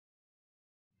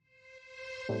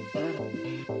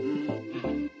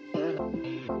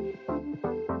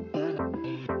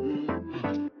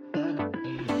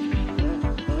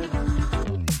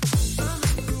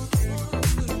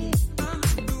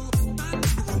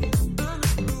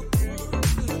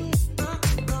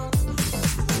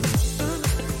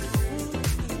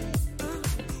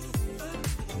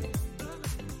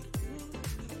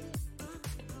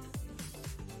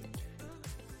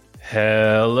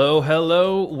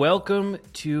Hello. Welcome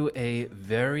to a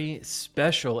very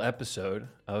special episode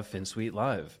of Finsweet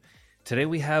Live. Today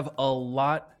we have a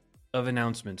lot of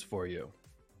announcements for you.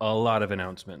 A lot of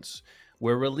announcements.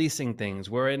 We're releasing things,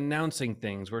 we're announcing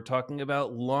things, we're talking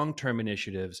about long-term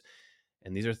initiatives,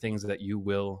 and these are things that you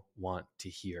will want to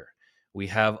hear. We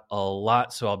have a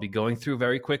lot, so I'll be going through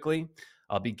very quickly.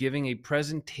 I'll be giving a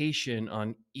presentation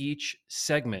on each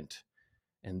segment.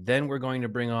 And then we're going to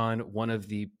bring on one of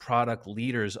the product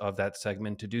leaders of that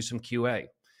segment to do some QA.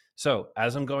 So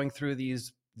as I'm going through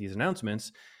these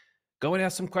announcements, go and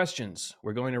ask some questions.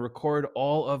 We're going to record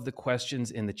all of the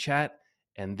questions in the chat.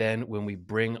 And then when we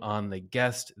bring on the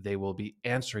guest, they will be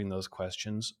answering those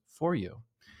questions for you.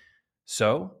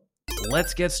 So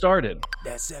let's get started.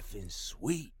 That's effing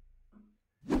sweet.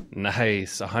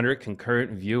 Nice. 100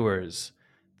 concurrent viewers.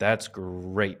 That's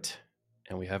great.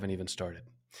 And we haven't even started.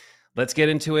 Let's get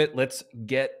into it. Let's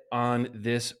get on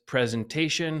this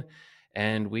presentation.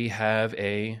 And we have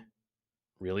a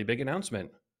really big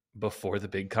announcement before the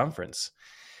big conference.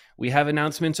 We have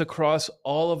announcements across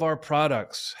all of our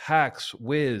products, Hacks,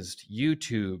 Wiz,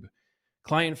 YouTube,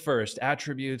 Client First,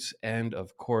 Attributes, and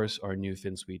of course, our new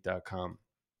Finsweet.com.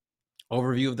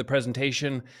 Overview of the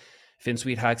presentation.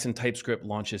 Finsweet Hacks in TypeScript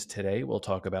launches today. We'll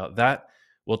talk about that.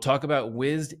 We'll talk about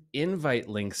Wiz invite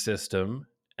link system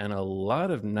and a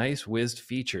lot of nice Wiz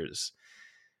features.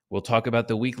 We'll talk about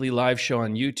the weekly live show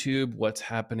on YouTube, what's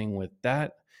happening with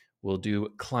that. We'll do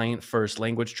client first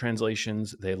language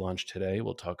translations. They launched today.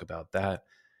 We'll talk about that.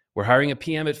 We're hiring a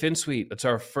PM at Finsweet. It's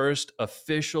our first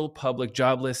official public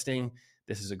job listing.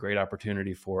 This is a great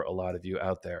opportunity for a lot of you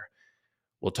out there.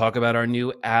 We'll talk about our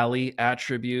new Alley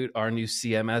attribute, our new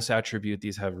CMS attribute.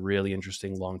 These have really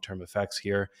interesting long-term effects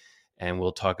here. And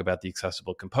we'll talk about the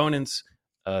accessible components,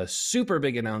 a super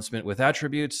big announcement with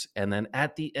attributes, and then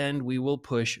at the end, we will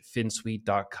push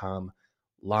Finsweet.com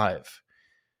live.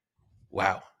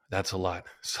 Wow, that's a lot.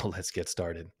 So let's get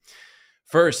started.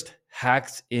 First,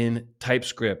 Hacks in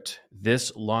TypeScript.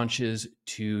 This launches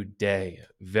today.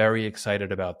 Very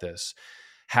excited about this.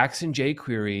 Hacks in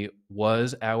jQuery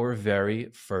was our very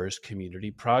first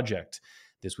community project.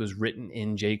 This was written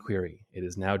in jQuery. It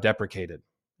is now deprecated.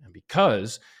 And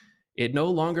because it no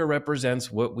longer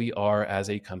represents what we are as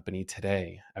a company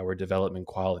today, our development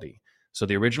quality. So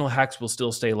the original Hacks will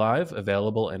still stay live,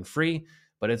 available and free,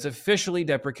 but it's officially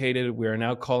deprecated. We are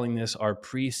now calling this our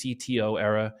pre-CTO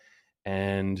era,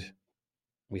 and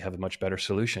we have a much better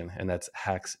solution, and that's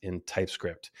Hacks in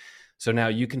TypeScript. So now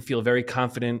you can feel very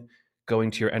confident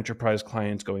going to your enterprise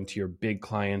clients, going to your big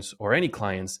clients, or any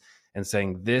clients, and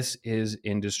saying, this is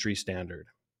industry standard.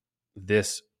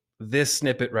 This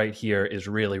snippet right here is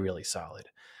really, really solid.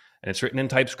 And it's written in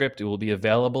TypeScript. It will be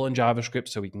available in JavaScript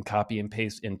so we can copy and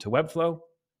paste into Webflow.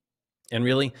 And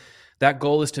really, that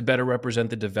goal is to better represent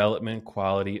the development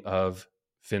quality of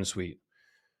Finsweet.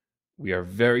 We are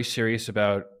very serious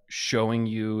about showing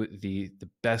you the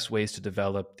best ways to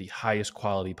develop the highest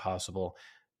quality possible.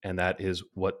 And that is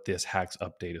what this Hacks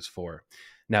update is for.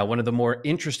 Now, one of the more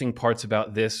interesting parts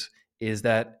about this is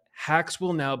that Hacks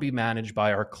will now be managed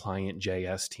by our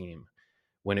client.js team.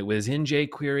 When it was in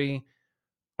jQuery,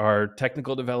 our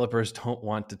technical developers don't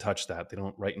want to touch that. They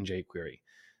don't write in jQuery.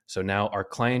 So now our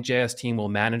client.js team will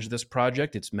manage this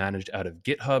project. It's managed out of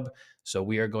GitHub. So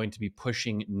we are going to be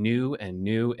pushing new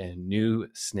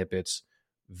snippets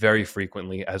very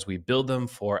frequently as we build them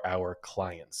for our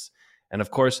clients. And of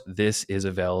course, this is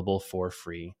available for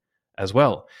free as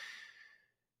well.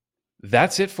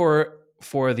 That's it for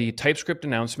the TypeScript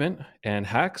announcement and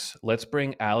Hacks. Let's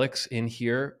bring Alex in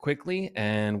here quickly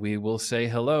and we will say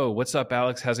hello. What's up,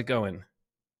 Alex? How's it going?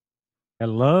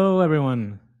 Hello,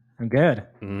 everyone. I'm good.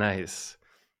 Nice.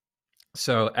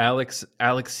 So Alex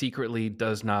secretly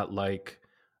does not like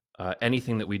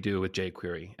anything that we do with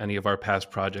jQuery. Any of our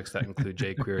past projects that include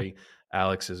jQuery,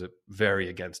 Alex is very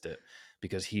against it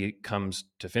because he comes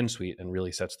to Finsweet and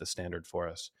really sets the standard for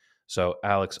us. So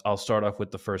Alex, I'll start off with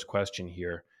the first question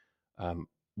here.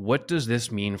 What does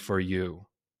this mean for you,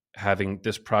 having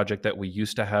this project that we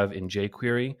used to have in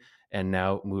jQuery and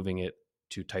now moving it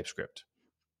to TypeScript?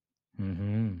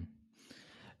 Mm-hmm.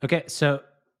 Okay, so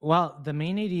the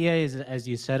main idea is, as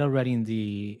you said already in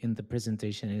the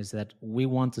presentation, is that we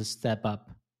want to step up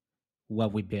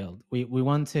what we build. We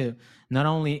want to not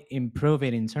only improve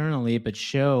it internally, but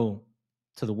show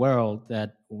to the world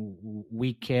that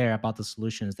we care about the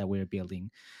solutions that we're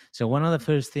building. So one of the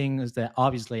first things that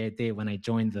obviously I did when I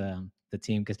joined the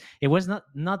team, because it was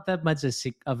not that much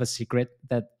of a secret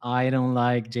that I don't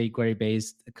like jQuery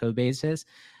based code bases,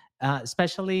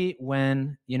 especially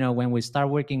when when we start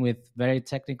working with very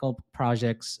technical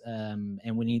projects, and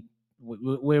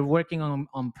we're working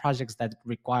on projects that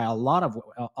require a lot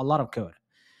of code.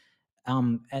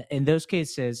 In those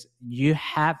cases, you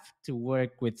have to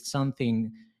work with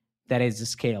something that is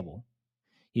scalable.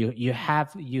 You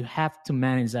have to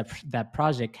manage that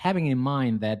project, having in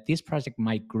mind that this project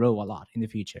might grow a lot in the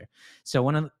future. So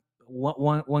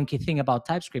one key thing about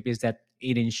TypeScript is that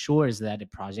it ensures that the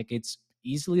project is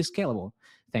easily scalable.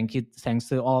 Thanks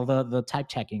to all the type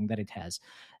checking that it has.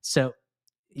 So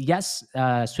yes,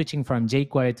 switching from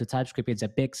jQuery to TypeScript is a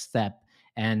big step,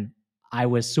 and I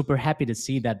was super happy to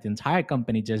see that the entire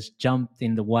company just jumped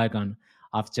in the wagon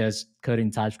of just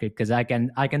coding TypeScript, because I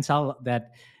can tell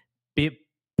that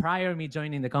prior me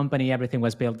joining the company, everything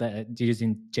was built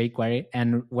using jQuery,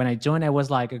 and when I joined, I was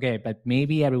like, okay, but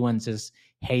maybe everyone just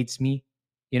hates me.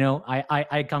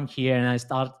 I come here and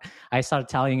I start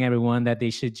telling everyone that they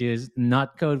should just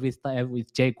not code with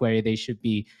jQuery. They should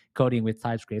be coding with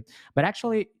TypeScript. But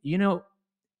actually,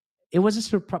 it was a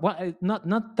surprise. Well,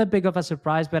 not that big of a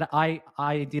surprise, but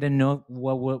I didn't know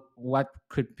what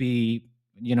could be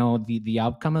the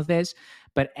outcome of this.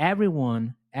 But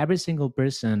every single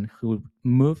person who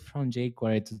moved from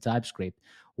jQuery to TypeScript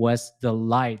was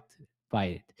delighted by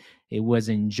it. It was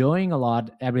enjoying a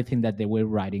lot everything that they were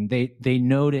writing. They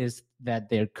noticed that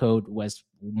their code was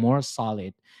more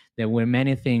solid. There were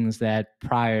many things that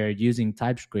prior using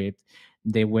TypeScript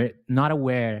they were not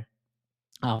aware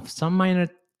of, some minor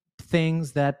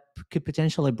things that could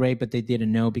potentially break, but they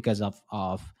didn't know because of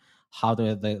how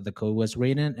the code was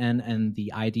written, and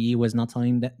the IDE was not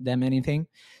telling them anything.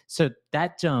 So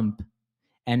that jump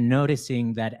and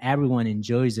noticing that everyone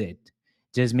enjoys it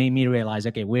just made me realize,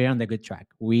 okay, we're on the good track.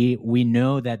 We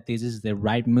know that this is the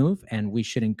right move, and we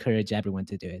should encourage everyone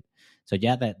to do it. So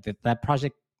yeah, that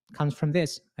project comes from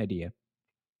this idea.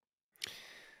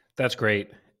 That's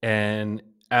great. And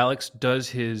Alex does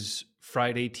his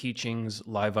Friday teachings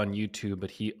live on YouTube,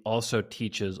 but he also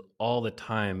teaches all the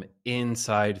time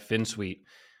inside Finsweet.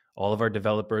 All of our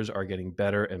developers are getting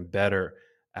better and better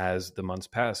as the months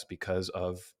pass because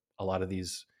of a lot of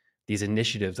these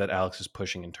initiatives that Alex is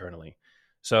pushing internally.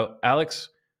 So, Alex,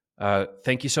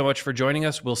 thank you so much for joining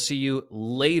us. We'll see you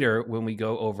later when we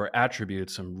go over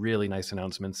attributes. Some really nice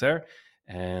announcements there.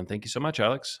 And thank you so much,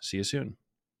 Alex. See you soon.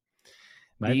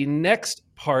 Right. The next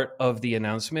part of the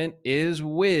announcement is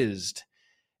Wizzed.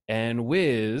 And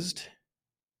Wizzed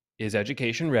is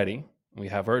education ready. We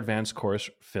have our advanced course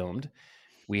filmed.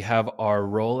 We have our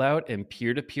rollout and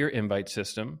peer-to-peer invite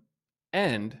system.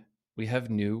 And we have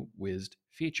new Wizzed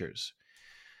features.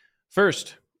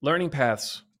 First, learning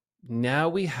paths. Now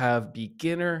we have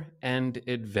beginner and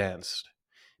advanced.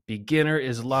 Beginner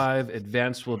is live.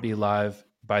 Advanced will be live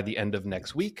by the end of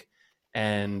next week.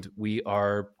 And we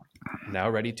are now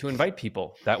ready to invite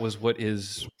people. That was what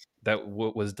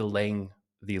was delaying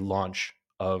the launch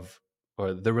of,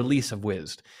 or the release of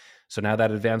Wizzed. So now that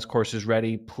advanced course is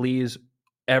ready, please,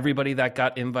 everybody that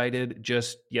got invited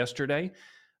just yesterday,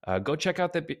 go check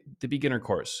out the beginner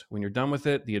course. When you're done with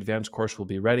it, the advanced course will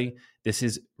be ready. This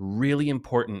is really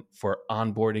important for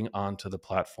onboarding onto the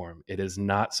platform. It is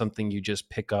not something you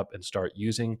just pick up and start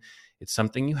using. It's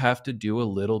something you have to do a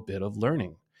little bit of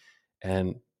learning.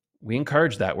 And we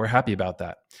encourage that. We're happy about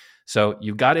that. So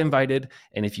you got invited.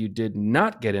 And if you did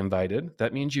not get invited,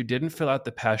 that means you didn't fill out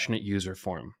the passionate user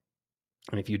form.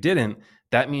 And if you didn't,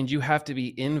 that means you have to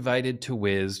be invited to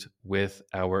Wiz with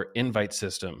our invite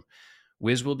system.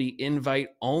 Wiz will be invite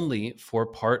only for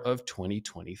part of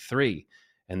 2023.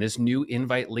 And this new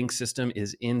invite link system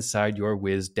is inside your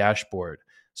Wiz dashboard.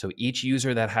 So each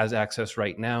user that has access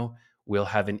right now will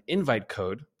have an invite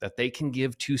code that they can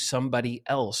give to somebody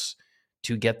else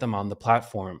to get them on the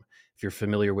platform. If you're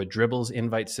familiar with Dribble's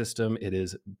invite system, it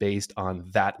is based on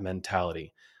that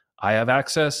mentality. I have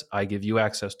access, I give you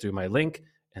access through my link,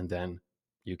 and then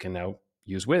you can now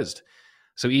use Wiz.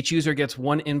 So each user gets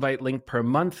one invite link per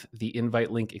month. The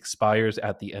invite link expires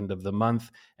at the end of the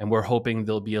month, and we're hoping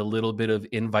there'll be a little bit of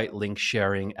invite link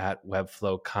sharing at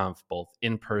Webflow Conf, both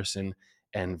in person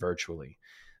and virtually.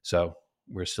 So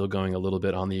we're still going a little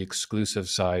bit on the exclusive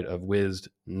side of Wiz,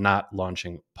 not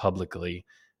launching publicly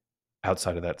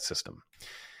outside of that system.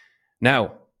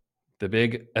 Now, the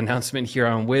big announcement here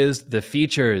on Wiz, the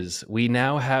features. We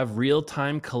now have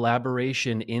real-time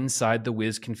collaboration inside the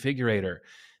Wiz configurator.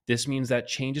 This means that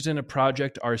changes in a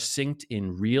project are synced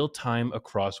in real time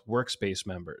across workspace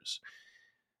members.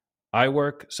 I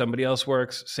work, somebody else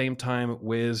works, same time,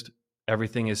 whizzed,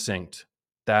 everything is synced.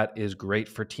 That is great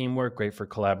for teamwork, great for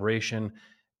collaboration,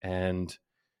 and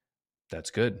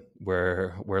that's good.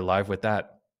 We're live with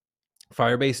that.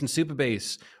 Firebase and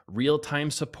Supabase,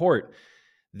 real-time support.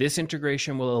 This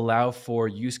integration will allow for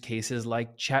use cases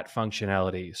like chat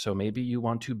functionality. So maybe you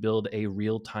want to build a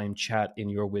real-time chat in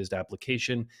your Wiz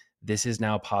application. This is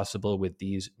now possible with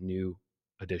these new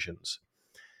additions.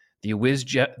 The Wiz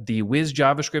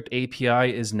JavaScript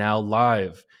API is now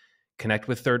live. Connect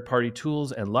with third-party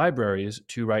tools and libraries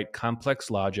to write complex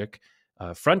logic,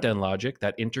 front-end logic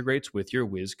that integrates with your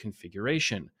Wiz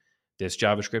configuration. This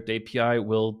JavaScript API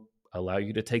will allow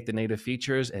you to take the native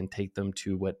features and take them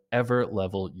to whatever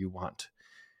level you want.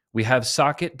 We have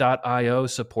Socket.io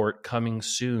support coming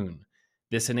soon.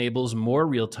 This enables more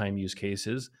real-time use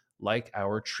cases like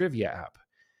our trivia app.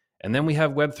 And then we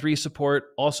have Web3 support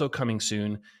also coming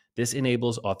soon. This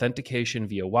enables authentication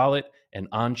via wallet and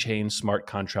on-chain smart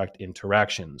contract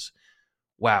interactions.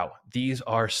 Wow, these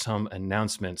are some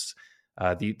announcements.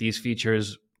 These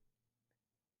features,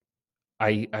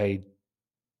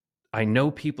 I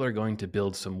know people are going to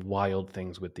build some wild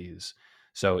things with these.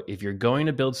 So if you're going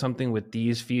to build something with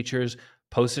these features,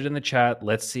 post it in the chat.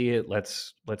 Let's see it.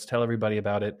 Let's tell everybody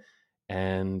about it.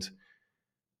 And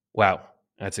wow,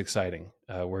 that's exciting.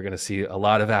 We're going to see a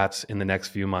lot of apps in the next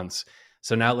few months.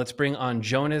 So now let's bring on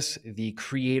Jonas, the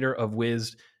creator of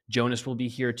Wiz. Jonas will be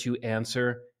here to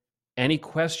answer any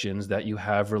questions that you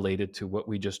have related to what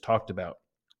we just talked about.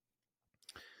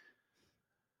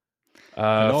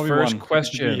 Hello, First everyone.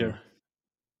 question.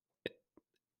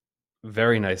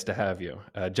 Very nice to have you.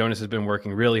 Jonas has been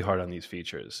working really hard on these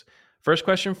features. First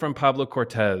question from Pablo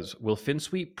Cortez. Will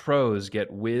Finsweet Pros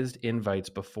get Wiz invites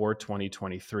before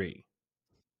 2023?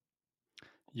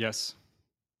 Yes.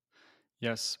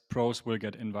 Yes, pros will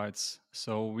get invites.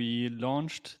 So we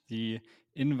launched the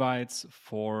invites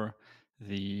for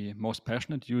the most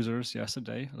passionate users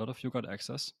yesterday. A lot of you got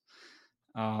access.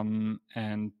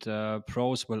 And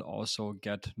pros will also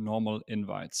get normal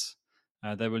invites.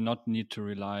 They will not need to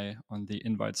rely on the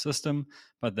invite system,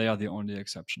 but they are the only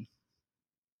exception.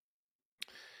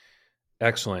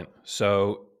 Excellent.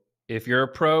 So if you're a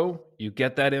pro, you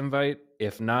get that invite.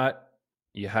 If not,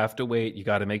 you have to wait. You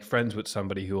got to make friends with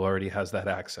somebody who already has that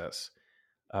access.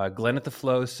 Glenn at the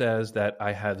Flow says that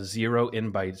I have 0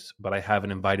 invites, but I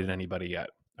haven't invited anybody yet.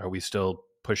 Are we still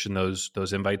pushing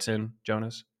those invites in,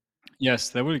 Jonas? Yes,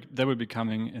 they will be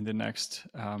coming in the next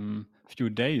few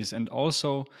days, and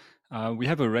also we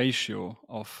have a ratio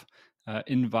of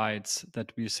invites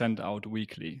that we send out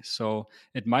weekly. So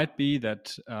it might be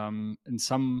that in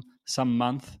some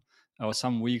month or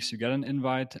some weeks you get an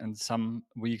invite, and some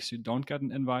weeks you don't get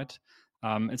an invite.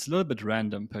 It's a little bit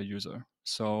random per user.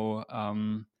 So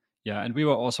yeah, and we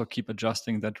will also keep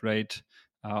adjusting that rate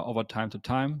over time to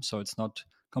time. So it's not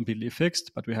completely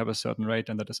fixed, but we have a certain rate,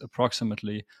 and that is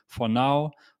approximately, for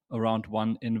now, around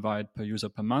 1 invite per user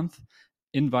per month.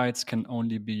 Invites can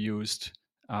only be used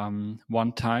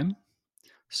one time.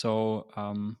 So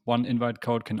 1 invite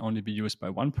code can only be used by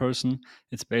one person.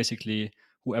 It's basically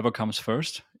whoever comes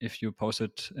first, if you post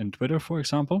it in Twitter, for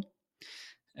example.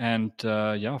 And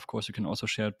yeah, of course, you can also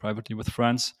share it privately with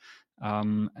friends.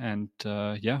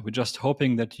 Yeah, we're just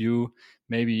hoping that you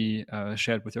maybe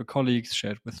share it with your colleagues,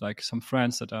 share it with like some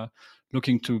friends that are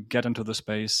looking to get into the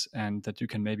space, and that you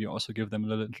can maybe also give them a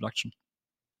little introduction.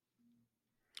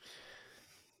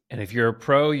 And if you're a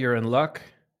pro, you're in luck.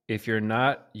 If you're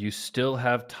not, you still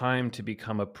have time to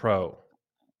become a pro.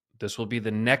 This will be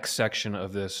the next section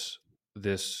of this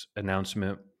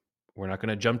announcement. We're not going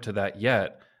to jump to that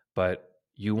yet, but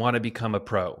you want to become a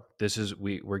pro. This is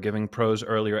we're giving pros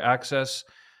earlier access.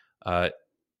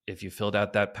 If you filled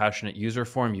out that passionate user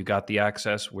form, you got the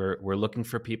access. We're looking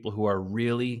for people who are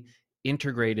really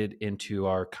integrated into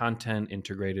our content,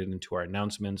 integrated into our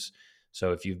announcements.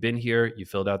 So if you've been here, you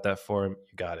filled out that form,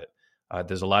 you got it.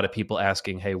 There's a lot of people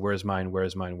asking, hey, where's mine?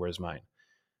 Where's mine? Where's mine?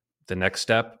 The next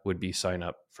step would be sign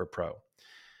up for pro.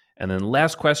 And then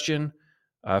last question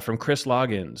from Chris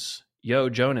Loggins. Yo,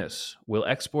 Jonas, will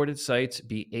exported sites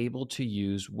be able to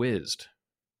use Wiz?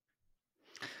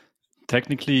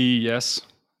 Technically, yes.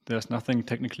 There's nothing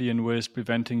technically in Wiz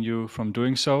preventing you from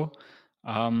doing so.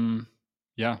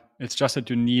 Yeah, it's just that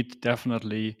you need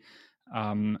definitely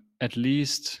at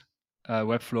least a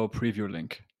Webflow preview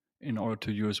link in order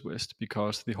to use Wiz,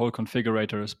 because the whole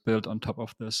configurator is built on top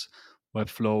of this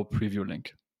Webflow preview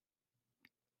link.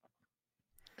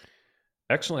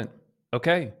 Excellent.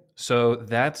 Okay, so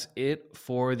that's it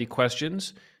for the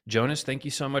questions. Jonas, thank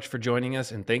you so much for joining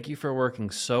us, and thank you for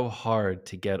working so hard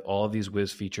to get all of these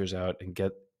Wiz features out and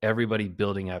get everybody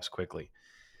building apps quickly.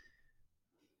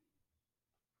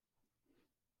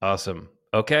 Awesome.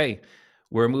 Okay,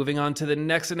 we're moving on to the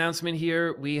next announcement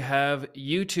here. We have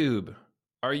YouTube.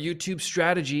 Our YouTube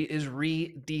strategy is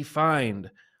redefined.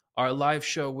 Our live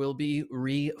show will be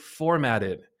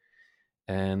reformatted,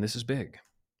 and this is big.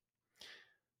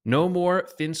 No more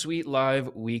Finsweet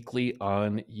Live weekly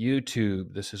on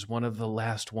YouTube. This is one of the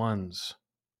last ones.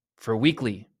 For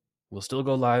weekly, we'll still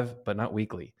go live, but not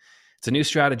weekly. It's a new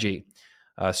strategy.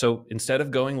 So instead of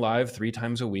going live 3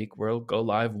 times a week, we'll go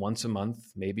live once a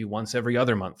month, maybe once every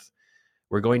other month.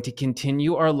 We're going to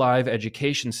continue our live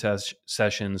education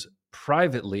sessions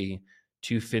privately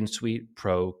to Finsweet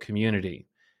Pro community.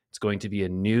 It's going to be a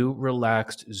new,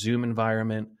 relaxed Zoom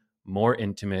environment, more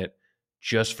intimate,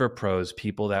 just for pros,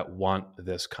 people that want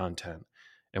this content.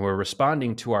 And we're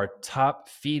responding to our top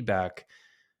feedback.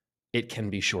 It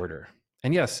can be shorter.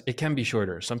 And yes, it can be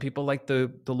shorter. Some people like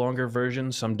the longer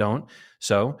version, some don't.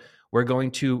 So we're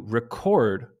going to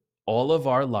record all of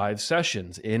our live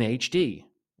sessions in HD.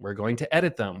 We're going to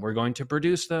edit them, we're going to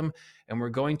produce them, and we're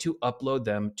going to upload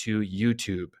them to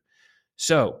YouTube.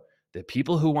 So the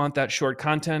people who want that short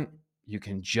content, you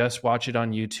can just watch it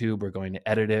on YouTube. We're going to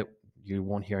edit it. You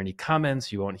won't hear any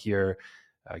comments. You won't hear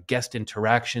guest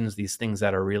interactions, these things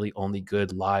that are really only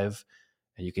good live.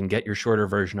 And you can get your shorter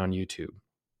version on YouTube.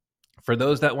 For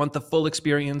those that want the full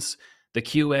experience, the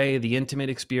QA, the intimate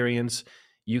experience,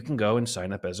 you can go and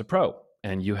sign up as a pro.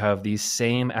 And you have the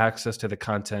same access to the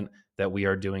content that we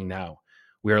are doing now.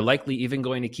 We are likely even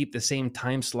going to keep the same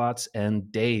time slots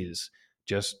and days,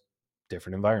 just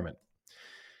different environment.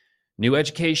 New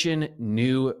education,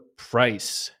 new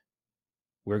price.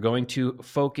 We're going to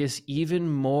focus even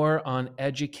more on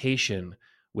education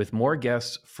with more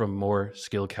guests from more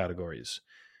skill categories.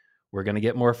 We're going to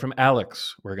get more from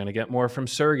Alex. We're going to get more from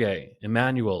Sergey,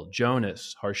 Emmanuel,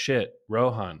 Jonas, Harshit,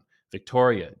 Rohan,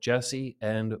 Victoria, Jesse,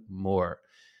 and more.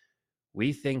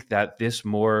 We think that this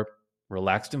more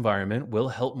relaxed environment will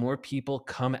help more people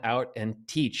come out and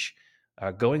teach.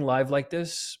 Going live like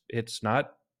this, it's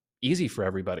not easy for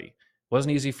everybody. It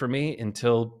wasn't easy for me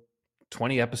until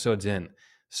 20 episodes in.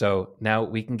 So now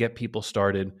we can get people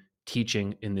started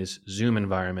teaching in this Zoom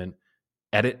environment,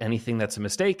 edit anything that's a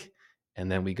mistake,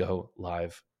 and then we go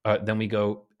live. Then we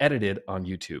go edited on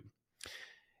YouTube.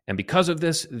 And because of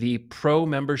this, the pro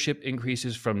membership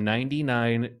increases from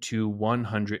 $99 to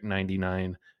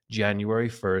 $199 January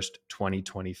 1st,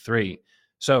 2023.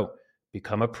 So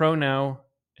become a pro now,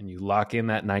 and you lock in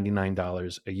that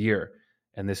 $99 a year.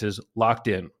 And this is locked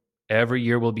in. Every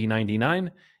year will be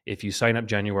 $99. If you sign up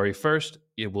January 1st,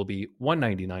 it will be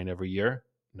 $199 every year,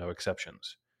 no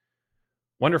exceptions.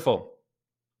 Wonderful.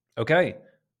 Okay,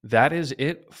 that is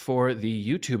it for the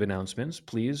YouTube announcements.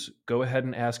 Please go ahead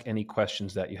and ask any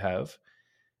questions that you have.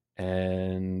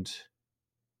 And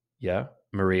yeah,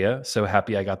 Maria, so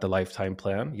happy I got the lifetime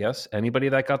plan. Yes, anybody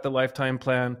that got the lifetime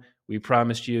plan, we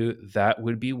promised you that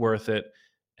would be worth it.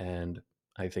 And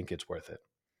I think it's worth it.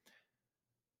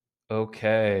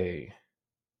 Okay.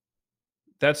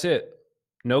 That's it.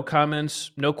 No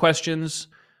comments, no questions,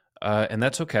 and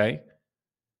that's okay.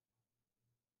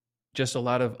 Just a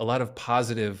lot of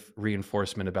positive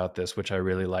reinforcement about this, which I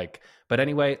really like. But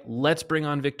anyway, let's bring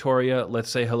on Victoria. Let's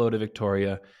say hello to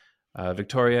Victoria.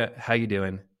 Victoria, how you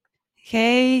doing?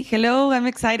 Hey, hello, I'm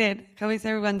excited. How is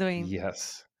everyone doing?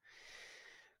 Yes.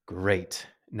 Great.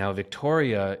 Now,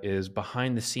 Victoria is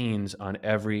behind the scenes on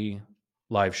every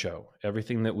live show.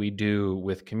 Everything that we do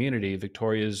with community,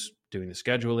 Victoria's doing the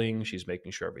scheduling. She's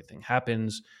making sure everything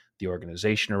happens, the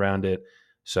organization around it.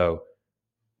 So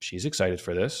she's excited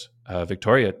for this.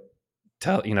 Victoria,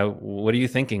 what are you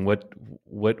thinking?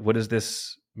 What does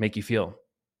this make you feel?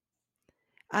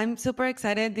 I'm super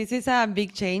excited. This is a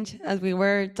big change as we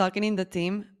were talking in the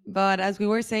team. But as we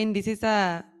were saying, this is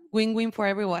a win-win for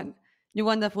everyone. You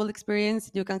want the full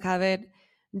experience, you can have it.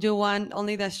 You want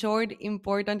only the short,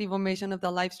 important information of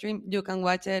the live stream, you can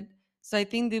watch it. So I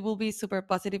think it will be super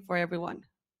positive for everyone.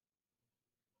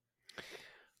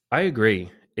 I agree.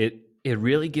 It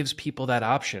really gives people that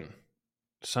option.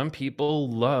 Some people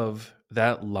love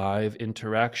that live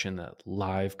interaction, that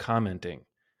live commenting,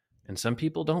 and some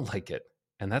people don't like it,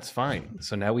 and that's fine.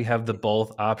 So now we have the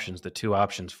both options, the two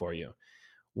options for you.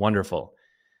 Wonderful.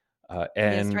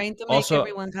 And Yes, trying to make also,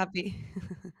 everyone happy.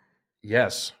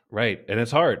 yes, right. And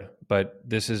it's hard, but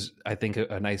this is, I think,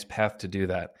 a nice path to do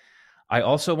that. I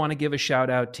also want to give a shout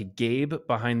out to Gabe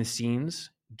behind the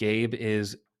scenes. Gabe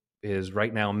is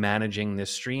right now managing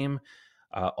this stream.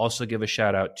 Also give a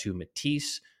shout out to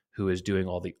Matisse, who is doing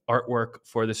all the artwork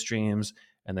for the streams,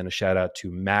 And then a shout out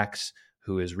to Max,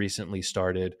 who has recently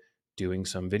started doing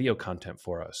some video content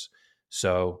for us.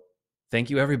 So thank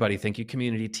you, everybody. Thank you,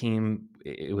 community team.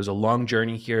 It was a long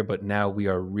journey here, but now we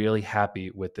are really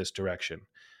happy with this direction.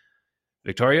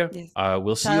 Victoria, Yes.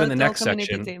 we'll see Shout you in the out to all next community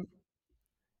section. team.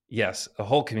 Yes, a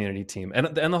whole community team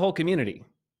and the whole community,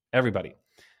 everybody.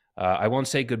 I won't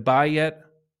say goodbye yet.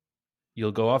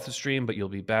 You'll go off the stream, but you'll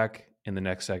be back in the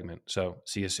next segment. So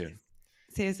see you soon.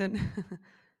 See you soon.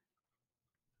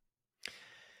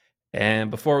 And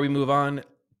before we move on,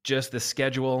 just the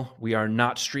schedule. We are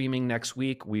not streaming next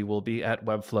week. We will be at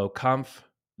Webflow Conf.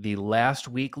 The last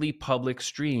weekly public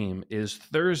stream is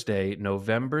Thursday,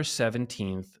 November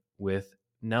 17th with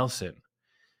Nelson.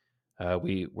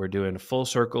 We're doing a full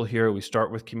circle here. We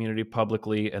start with community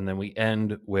publicly, and then we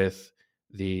end with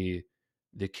the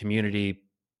community,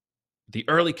 the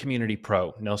early community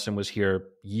pro. Nelson was here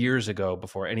years ago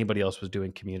before anybody else was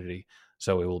doing community.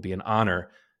 So it will be an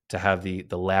honor to have the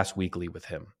last weekly with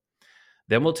him.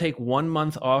 Then we'll take 1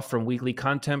 month off from weekly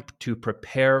content to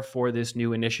prepare for this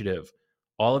new initiative.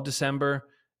 All of December,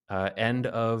 end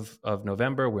of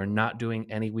November, we're not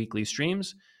doing any weekly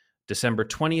streams. December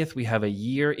 20th, we have a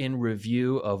year in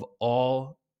review of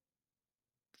all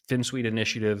Finsweet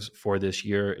initiatives for this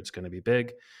year. It's going to be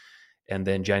big. And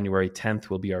then January 10th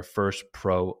will be our first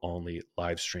pro-only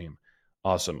live stream.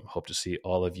 Awesome. Hope to see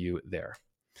all of you there.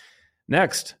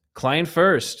 Next, client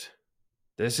first.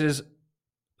 This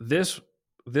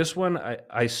one,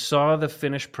 I saw the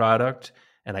finished product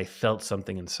and I felt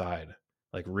something inside,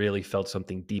 like really felt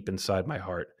something deep inside my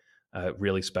heart,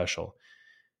 really special.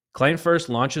 Client first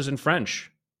launches in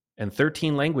French and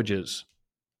 13 languages.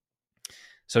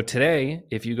 So today,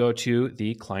 if you go to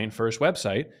the Client First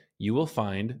website, you will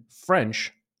find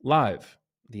French live.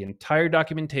 The entire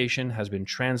documentation has been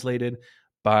translated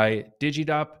by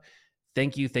Digidop.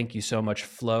 Thank you so much,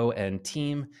 Flo and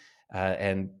team.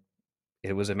 And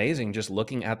it was amazing just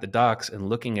looking at the docs and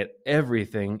looking at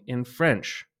everything in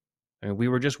French. I mean, we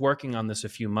were just working on this a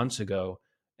few months ago,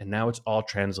 and now it's all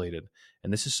translated.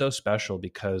 And this is so special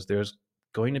because there's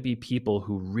going to be people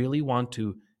who really want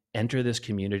to enter this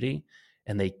community,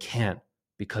 and they can't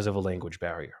because of a language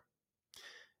barrier.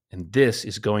 And this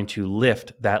is going to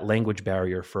lift that language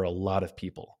barrier for a lot of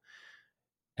people.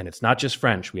 And it's not just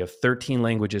French. We have 13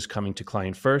 languages coming to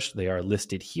Client First. They are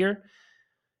listed here.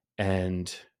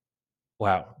 And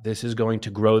wow, this is going to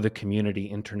grow the community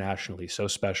internationally. So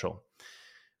special.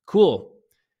 Cool.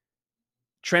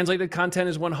 Translated content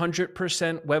is 100%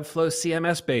 Webflow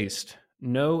CMS based.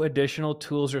 No additional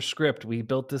tools or script. We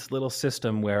built this little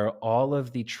system where all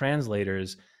of the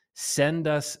translators send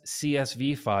us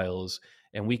CSV files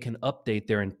and we can update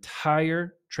their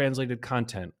entire translated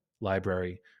content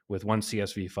library with one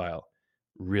CSV file.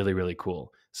 Really, really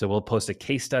cool. So we'll post a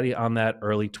case study on that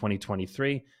early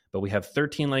 2023, but we have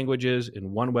 13 languages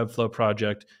in one Webflow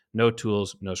project, no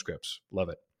tools, no scripts. Love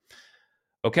it.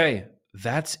 Okay,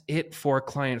 that's it for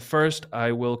Client First.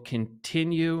 I will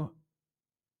continue.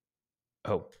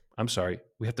 Oh, I'm sorry.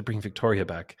 We have to bring Victoria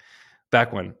back.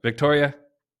 Back one. Victoria,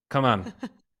 come on.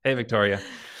 Hey, Victoria.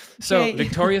 So Hey.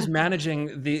 Victoria's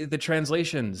managing the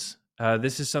translations.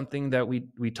 This is something that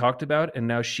we talked about, and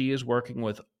now she is working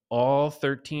with all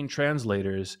 13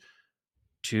 translators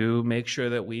to make sure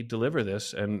that we deliver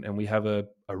this and we have a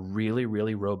really,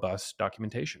 really robust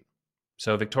documentation.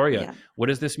 So Victoria, Yeah. what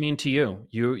does this mean to you?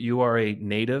 You are a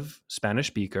native Spanish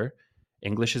speaker.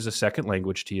 English is a second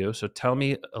language to you. So tell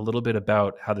me a little bit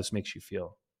about how this makes you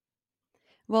feel.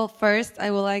 Well, first, I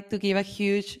would like to give a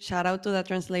huge shout out to the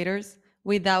translators.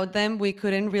 Without them, we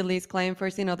couldn't release Client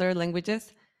First in other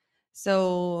languages.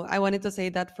 So I wanted to say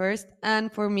that first.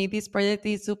 And for me, this project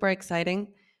is super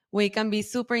exciting. We can be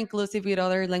super inclusive with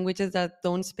other languages that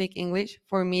don't speak English.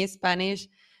 For me, Spanish,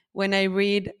 when I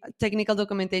read technical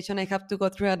documentation, I have to go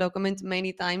through a document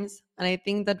many times. And I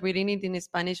think that reading it in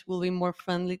Spanish will be more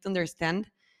friendly to understand.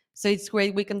 So it's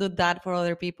great we can do that for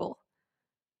other people.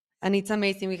 And it's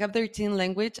amazing. We have 13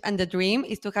 language, and the dream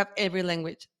is to have every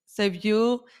language. So if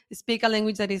you speak a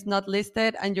language that is not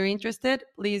listed and you're interested,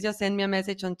 please just send me a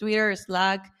message on Twitter,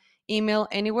 Slack, email,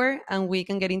 anywhere, and we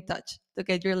can get in touch to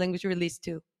get your language released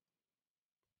too.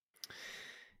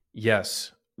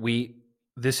 Yes,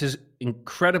 this is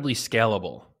incredibly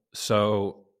scalable.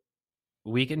 So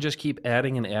we can just keep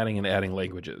adding and adding and adding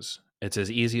languages. It's as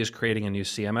easy as creating a new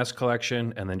CMS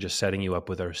collection and then just setting you up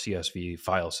with our CSV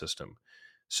file system.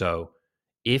 So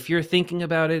if you're thinking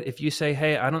about it, if you say,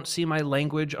 hey, I don't see my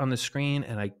language on the screen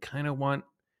and I kind of want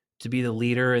to be the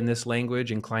leader in this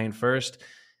language in Client First,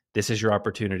 this is your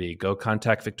opportunity. Go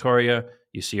contact Victoria.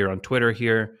 You see her on Twitter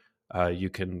here.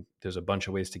 There's a bunch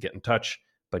of ways to get in touch.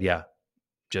 But yeah,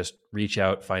 just reach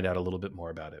out, find out a little bit more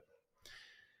about it.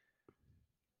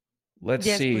 Let's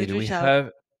Yes, see. please Do we reach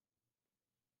out.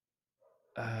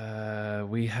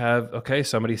 have, okay,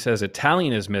 somebody says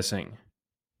Italian is missing.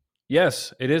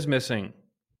 Yes, it is missing.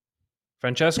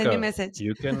 Send your Francesca, message.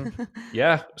 you can,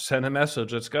 yeah, send a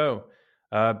message. Let's go.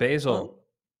 Basil, Well,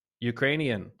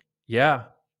 Ukrainian. Yeah,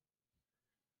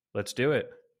 let's do it.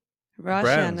 Russian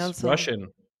Brands, also.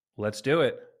 Russian. Let's do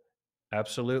it.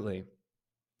 Absolutely.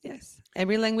 Yes,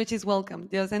 every language is welcome.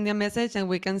 Just send me a message and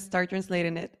we can start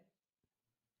translating it.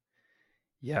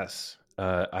 Yes.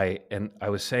 I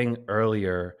was saying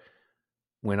earlier,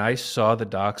 when I saw the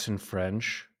docs in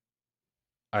French,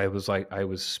 I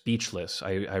was speechless.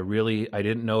 I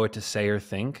didn't know what to say or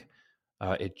think.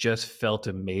 It just felt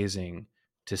amazing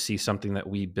to see something that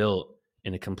we built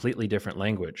in a completely different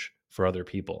language for other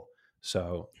people.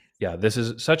 So yeah, this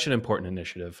is such an important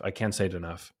initiative. I can't say it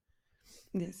enough.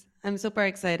 Yes, I'm super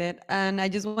excited. And I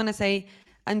just want to say,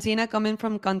 I'm seeing a comment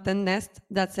from Content Nest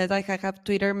that says I have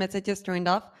Twitter messages turned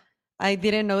off. I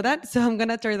didn't know that, so I'm going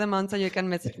to turn them on so you can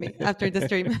message me after the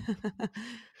stream.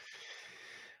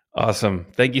 Awesome.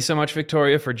 Thank you so much,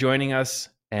 Victoria, for joining us.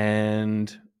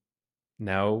 And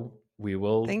now we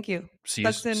will Thank you. see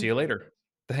Talk soon. you later.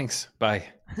 Thanks. Bye.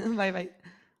 Bye bye.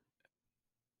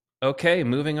 Okay,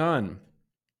 moving on.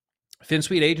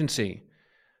 Finsweet Agency.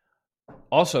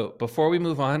 Also, before we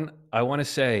move on, I want to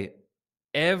say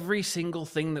every single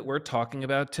thing that we're talking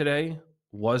about today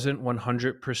wasn't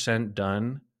 100%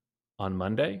 done on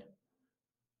Monday.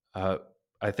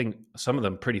 I think some of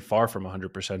them pretty far from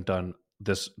 100% done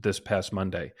this past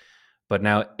Monday. But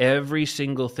now every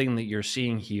single thing that you're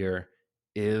seeing here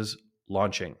is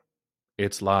launching.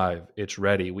 It's live. It's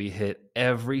ready. We hit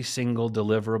every single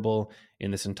deliverable in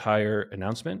this entire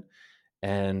announcement.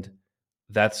 And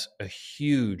that's a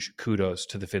huge kudos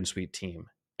to the Finsweet team.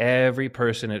 Every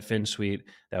person at Finsweet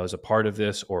that was a part of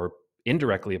this or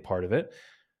indirectly a part of it,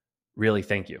 really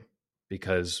thank you,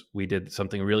 because we did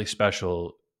something really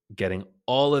special getting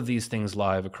all of these things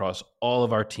live across all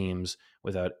of our teams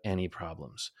without any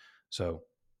problems. So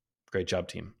great job,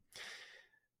 team.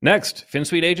 Next,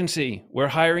 Finsweet Agency. We're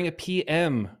hiring a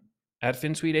PM at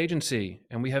Finsweet Agency,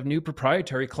 and we have new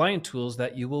proprietary client tools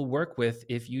that you will work with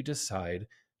if you decide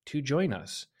to join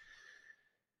us.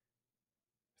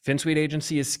 Finsweet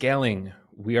Agency is scaling.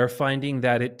 We are finding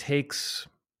that it takes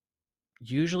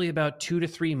usually about 2 to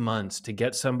 3 months to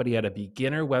get somebody at a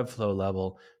beginner Webflow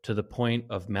level to the point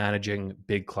of managing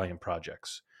big client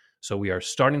projects. So we are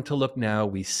starting to look now.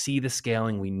 We see the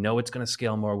scaling. We know it's going to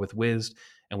scale more with Wiz,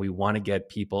 and we want to get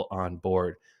people on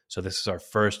board. So this is our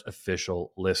first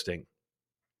official listing.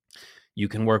 You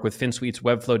can work with Finsweet's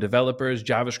Webflow developers,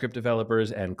 JavaScript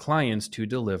developers, and clients to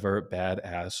deliver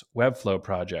badass Webflow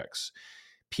projects.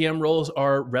 PM roles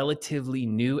are relatively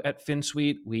new at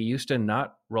Finsweet. We used to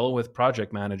not roll with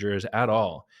project managers at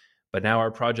all, but now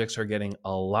our projects are getting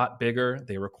a lot bigger.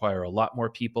 They require a lot more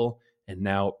people, and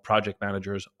now project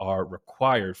managers are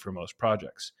required for most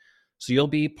projects. So you'll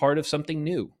be part of something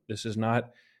new. This is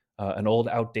not an old,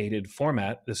 outdated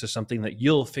format. This is something that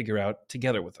you'll figure out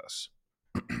together with us.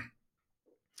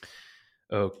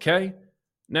 Okay,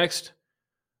 next,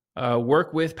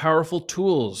 work with powerful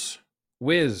tools.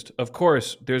 Wiz, of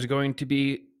course, there's going to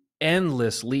be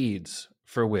endless leads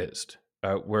for Wiz,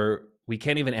 where we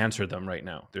can't even answer them right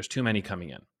now. There's too many coming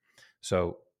in.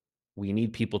 So we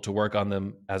need people to work on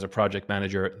them. As a project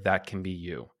manager, that can be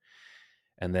you.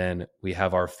 And then we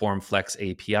have our FormFlex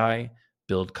API,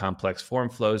 build complex form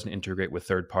flows and integrate with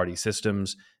third-party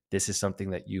systems. This is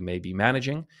something that you may be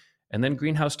managing. And then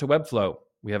Greenhouse to Webflow.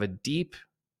 We have a deep,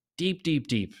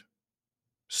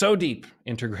 so deep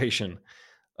integration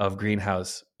of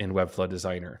Greenhouse in Webflow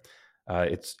Designer.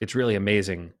 It's really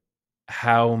amazing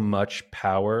how much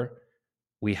power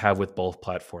we have with both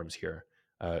platforms here.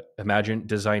 Imagine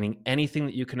designing anything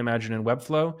that you can imagine in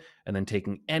Webflow and then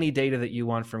taking any data that you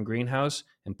want from Greenhouse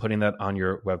and putting that on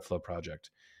your Webflow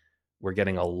project. We're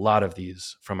getting a lot of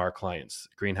these from our clients.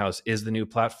 Greenhouse is the new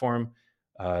platform.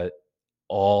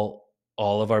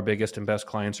 All of our biggest and best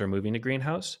clients are moving to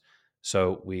Greenhouse,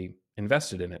 so we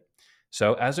invested in it.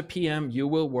 So as a PM, you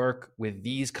will work with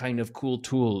these kind of cool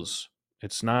tools.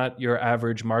 It's not your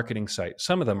average marketing site.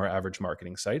 Some of them are average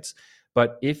marketing sites,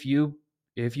 but if you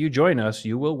join us,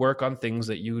 you will work on things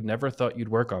that you never thought you'd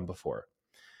work on before.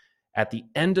 At the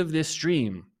end of this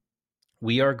stream,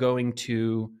 we are going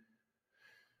to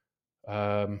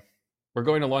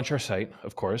launch our site,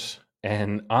 of course,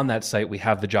 and on that site we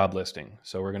have the job listing.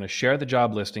 So we're going to share the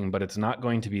job listing, but it's not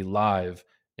going to be live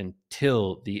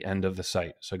until the end of the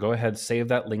site. So go ahead, save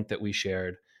that link that we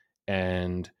shared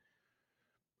and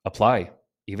apply.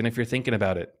 Even if you're thinking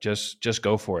about it, just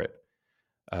go for it.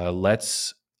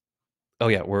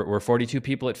 We're 42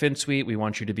 people at Finsweet. We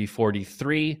want you to be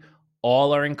 43.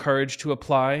 All are encouraged to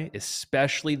apply,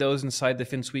 especially those inside the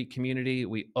Finsweet community.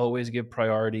 We always give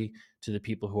priority to the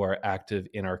people who are active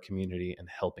in our community and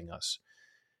helping us.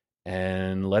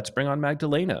 And let's bring on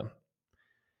Magdalena.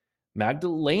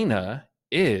 Magdalena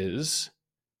is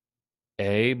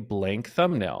a blank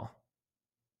thumbnail.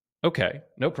 Okay,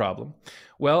 no problem.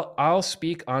 Well, I'll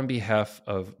speak on behalf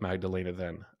of Magdalena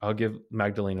then. I'll give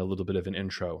Magdalena a little bit of an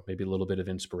intro, maybe a little bit of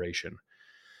inspiration.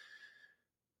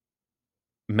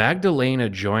 Magdalena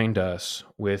joined us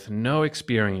with no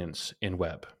experience in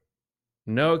web,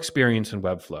 no experience in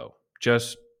Webflow,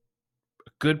 just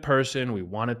a good person. We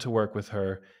wanted to work with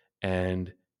her,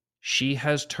 and she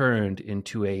has turned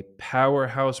into a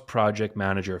powerhouse project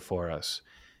manager for us.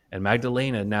 And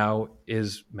Magdalena now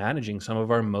is managing some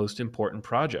of our most important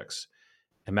projects.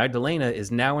 And Magdalena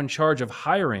is now in charge of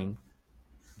hiring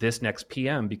this next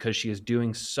PM because she is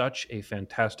doing such a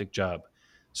fantastic job.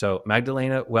 So,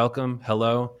 Magdalena, welcome.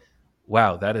 Hello.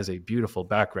 Wow, that is a beautiful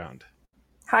background.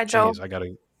 Hi, Joe. Jeez, I got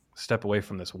to step away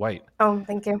from this white. Oh,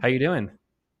 thank you. How you doing?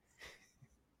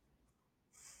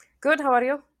 Good. How are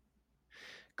you?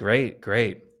 Great,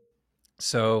 great.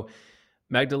 So,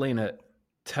 Magdalena,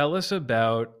 tell us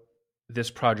about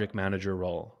this project manager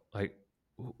role. Like,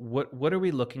 what are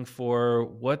we looking for?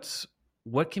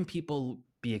 What can people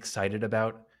be excited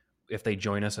about if they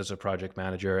join us as a project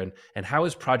manager, and how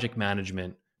has project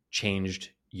management changed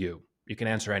you? You can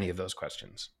answer any of those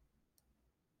questions.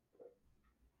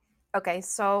 Okay,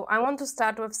 so I want to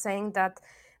start with saying that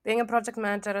being a project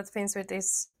manager at Finsweet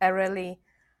is a really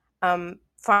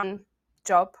fun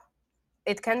job.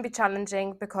 It can be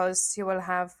challenging because you will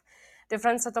have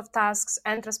different set of tasks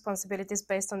and responsibilities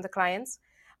based on the clients,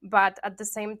 but at the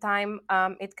same time,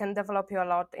 it can develop you a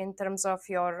lot in terms of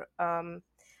your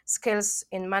skills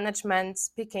in management,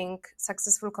 speaking,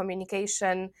 successful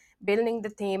communication, building the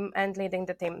team, and leading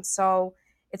the team. So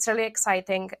it's really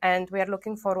exciting, and we are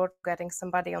looking forward to getting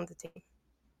somebody on the team.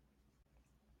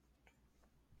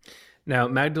 Now,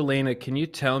 Magdalena, can you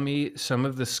tell me some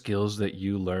of the skills that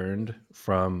you learned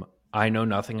from I know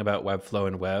nothing about Webflow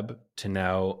and web to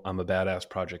now I'm a badass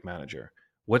project manager?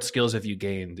 What skills have you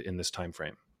gained in this time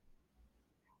frame?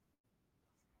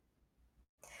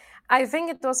 I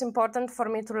think it was important for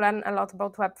me to learn a lot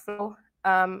about Webflow.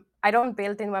 I don't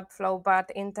build in Webflow, but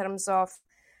in terms of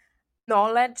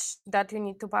knowledge that you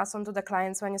need to pass on to the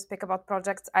clients when you speak about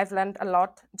projects, I've learned a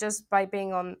lot just by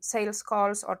being on sales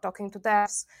calls or talking to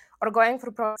devs or going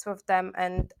through projects with them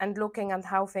and looking at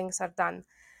how things are done.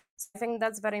 So I think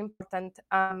that's very important.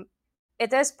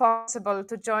 It is possible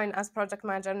to join as project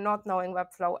manager not knowing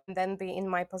Webflow and then be in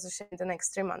my position in the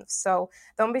next 3 months. So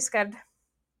don't be scared.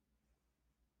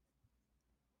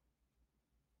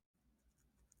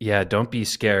 Yeah, don't be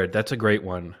scared. That's a great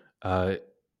one.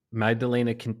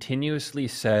 Magdalena continuously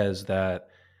says that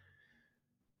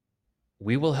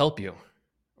we will help you,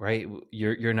 right?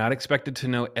 You're not expected to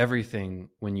know everything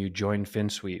when you join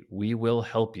Finsweet. We will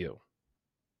help you.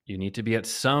 You need to be at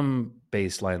some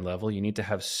baseline level. You need to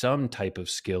have some type of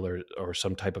skill or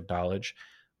some type of knowledge,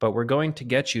 but we're going to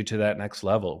get you to that next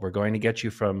level. We're going to get you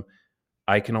from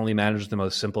I can only manage the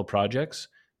most simple projects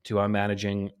to I'm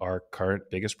managing our current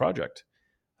biggest project.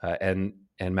 And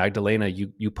Magdalena,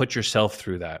 you put yourself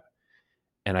through that.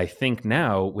 And I think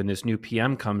now when this new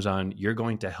PM comes on, you're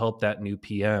going to help that new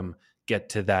PM get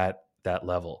to that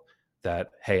level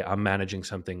that, hey, I'm managing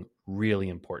something really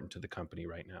important to the company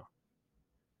right now.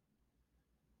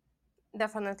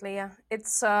 Definitely, yeah.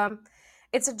 It's a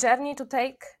journey to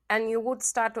take, and you would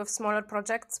start with smaller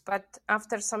projects, but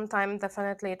after some time,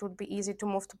 definitely it would be easy to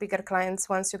move to bigger clients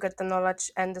once you get the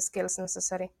knowledge and the skills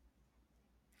necessary.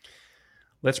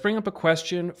 Let's bring up a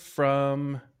question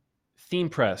from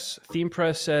ThemePress.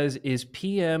 ThemePress says, is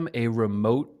PM a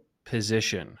remote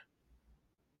position?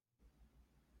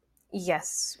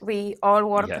 Yes, we all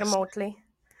work Yes. remotely.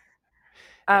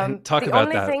 Talk the about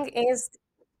only that. thing is,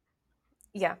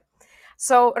 yeah.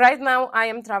 So right now I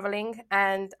am traveling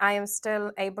and I am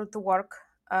still able to work.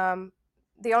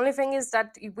 The only thing is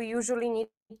that we usually need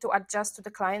to adjust to the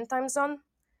client time zone.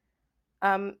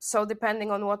 So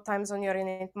depending on what time zone you're in,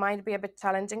 it might be a bit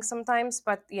challenging sometimes,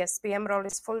 but yes, PM role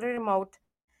is fully remote,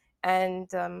 and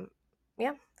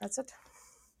yeah, that's it.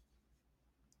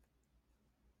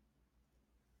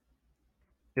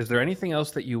 Is there anything else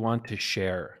that you want to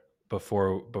share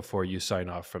before you sign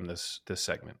off from this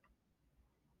segment?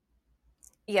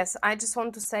 Yes, I just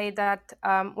want to say that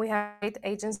we have a great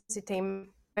agency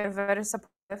team. They're very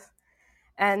supportive,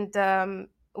 and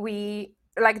we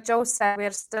like Joe said, we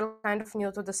are still kind of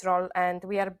new to this role, and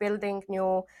we are building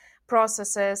new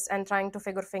processes and trying to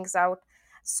figure things out.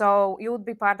 So you would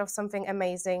be part of something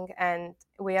amazing, and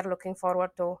we are looking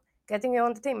forward to getting you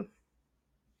on the team.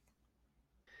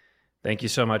 Thank you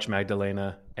so much,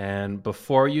 Magdalena. And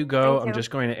before you go, Thank I'm you. just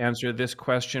going to answer this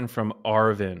question from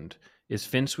Arvind. Is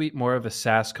Finsweet more of a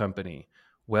SaaS company?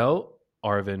 Well,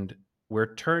 Arvind,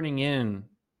 we're turning in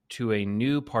to a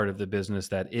new part of the business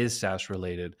that is SaaS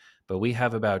related, but we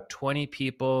have about 20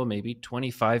 people, maybe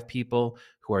 25 people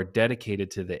who are dedicated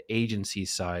to the agency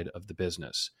side of the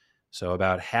business. So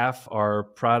about half are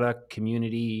product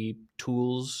community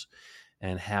tools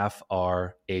and half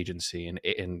are agency.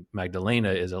 And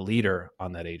Magdalena is a leader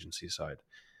on that agency side.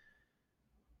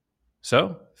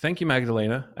 So thank you,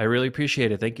 Magdalena. I really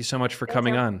appreciate it. Thank you so much for Thank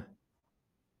coming you. on.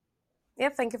 Yeah,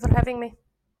 thank you for having me.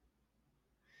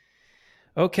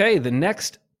 Okay, the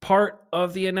next part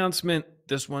of the announcement.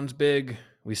 This one's big.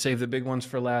 We save the big ones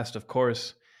for last, of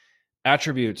course.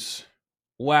 Attributes.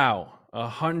 Wow,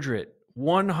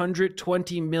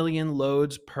 120 million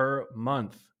loads per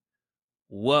month.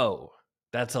 Whoa,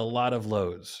 that's a lot of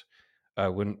loads.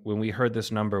 When we heard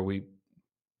this number, we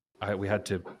had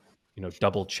to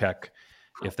double check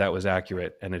if that was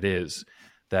accurate, and it is.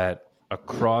 That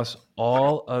across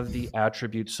all of the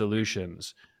attribute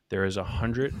solutions, there is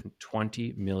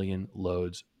 120 million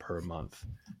loads per month.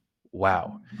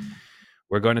 Wow.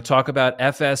 We're going to talk about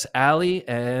FS Alley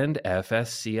and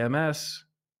FS CMS.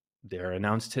 They're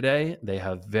announced today. They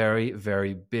have very,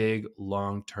 very big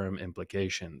long-term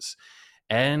implications.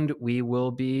 And we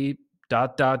will be ...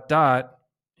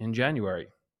 in January.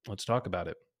 Let's talk about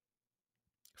it.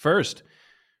 First,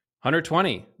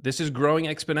 120. This is growing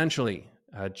exponentially.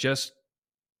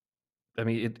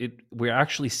 We're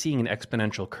actually seeing an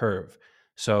exponential curve.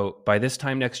 So by this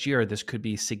time next year, this could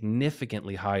be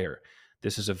significantly higher.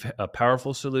 This is a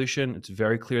powerful solution. It's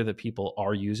very clear that people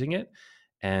are using it,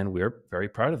 and we're very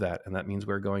proud of that. And that means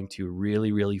we're going to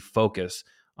really, really focus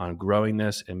on growing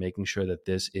this and making sure that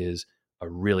this is a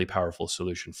really powerful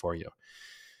solution for you.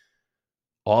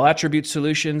 All attribute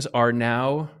solutions are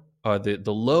now, the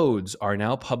loads are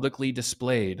now publicly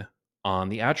displayed on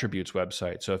the attributes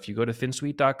website. So if you go to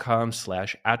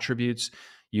finsweet.com/attributes,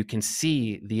 you can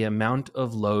see the amount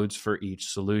of loads for each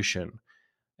solution.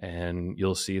 And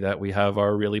you'll see that we have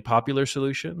our really popular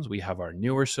solutions, we have our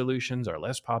newer solutions, our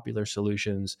less popular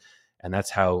solutions, and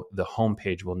that's how the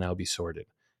homepage will now be sorted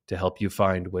to help you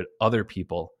find what other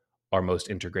people are most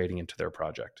integrating into their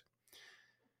project.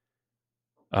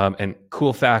 And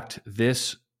cool fact,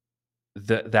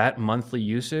 that monthly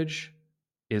usage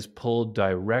is pulled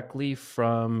directly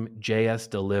from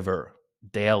JS Deliver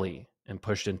daily and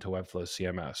pushed into Webflow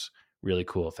CMS. Really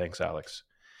cool. Thanks, Alex.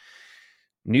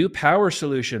 New power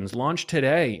solutions launched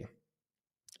today.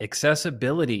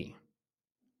 Accessibility,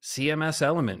 CMS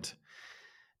element.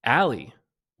 Alley,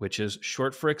 which is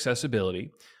short for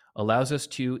accessibility, allows us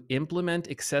to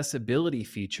implement accessibility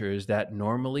features that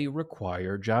normally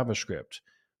require JavaScript.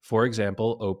 For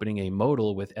example, opening a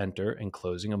modal with enter and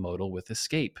closing a modal with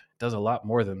escape. It does a lot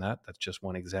more than that. That's just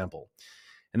one example.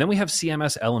 And then we have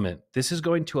CMS element. This is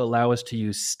going to allow us to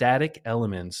use static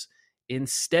elements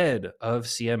instead of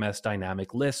CMS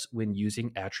dynamic lists when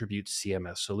using attribute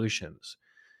CMS solutions.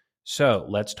 So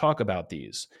let's talk about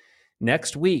these.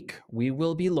 Next week, we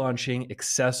will be launching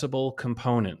accessible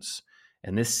components.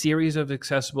 And this series of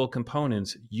accessible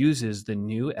components uses the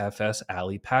new FS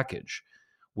Alley package.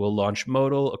 We'll launch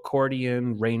modal,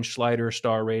 accordion, range slider,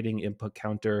 star rating, input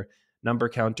counter, number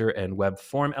counter, and web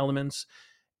form elements.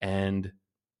 And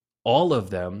all of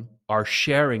them are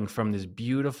sharing from this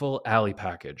beautiful Alley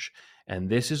package. And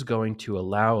this is going to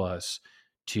allow us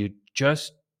to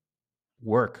just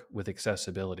work with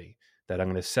accessibility. That I'm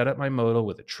going to set up my modal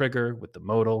with a trigger, with the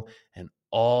modal, and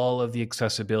all of the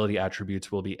accessibility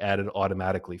attributes will be added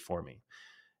automatically for me.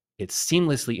 It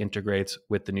seamlessly integrates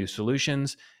with the new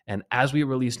solutions. And as we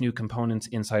release new components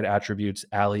inside attributes,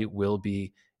 Alley will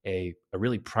be a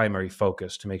really primary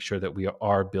focus to make sure that we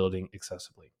are building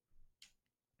accessibly.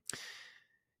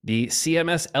 The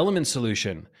CMS element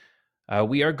solution.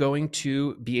 We are going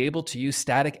to be able to use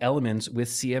static elements with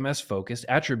CMS-focused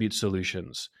attribute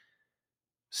solutions.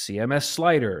 CMS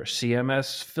slider,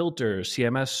 CMS filter,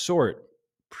 CMS sort.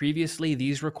 Previously,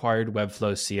 these required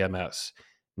Webflow CMS.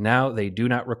 Now they do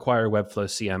not require Webflow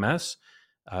CMS.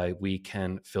 We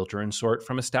can filter and sort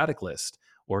from a static list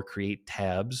or create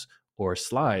tabs or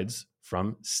slides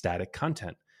from static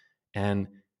content. And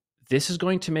this is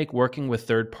going to make working with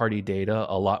third-party data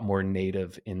a lot more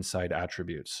native inside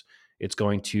attributes. It's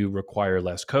going to require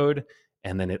less code,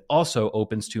 and then it also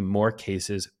opens to more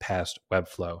cases past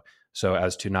Webflow. So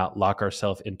as to not lock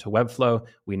ourselves into Webflow,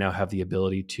 we now have the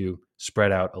ability to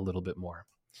spread out a little bit more.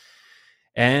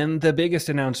 And the biggest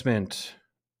announcement, ...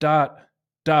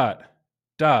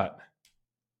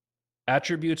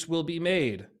 attributes will be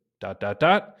made, ...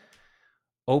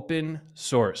 open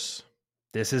source.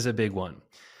 This is a big one.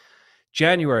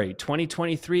 January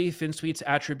 2023, Finsweet's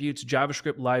attributes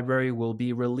JavaScript library will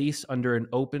be released under an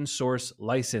open source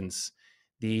license.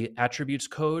 The attributes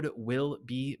code will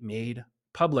be made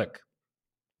public.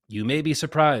 You may be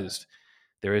surprised.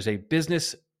 There is a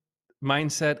business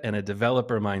mindset and a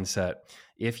developer mindset.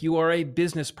 If you are a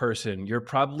business person, you're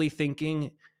probably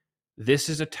thinking, this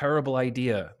is a terrible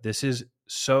idea. This is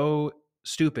so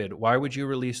stupid. Why would you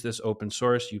release this open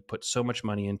source? You put so much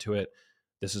money into it.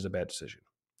 This is a bad decision.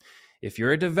 If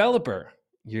you're a developer,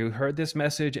 you heard this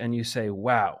message and you say,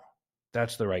 wow,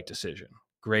 that's the right decision.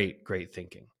 Great, great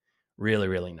thinking. Really,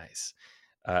 really nice.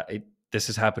 This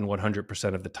has happened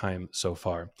 100% of the time so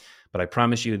far. But I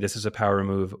promise you, this is a power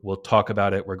move. We'll talk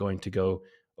about it. We're going to go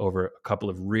over a couple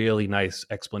of really nice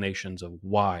explanations of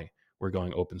why we're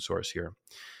going open source here.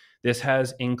 This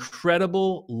has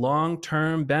incredible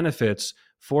long-term benefits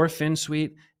for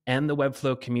Finsweet and the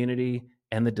Webflow community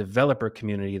and the developer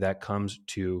community that comes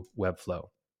to Webflow.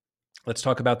 Let's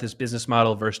talk about this business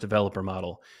model versus developer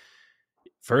model.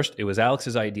 First, it was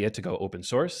Alex's idea to go open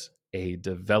source, a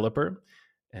developer.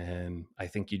 And I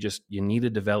think you need a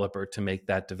developer to make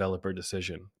that developer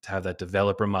decision, to have that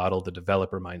developer model, the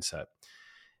developer mindset.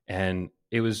 And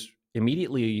it was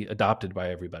immediately adopted by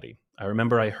everybody. I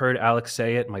remember I heard Alex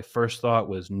say it. My first thought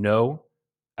was, no,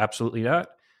 absolutely not.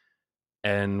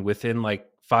 And within like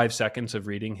 5 seconds of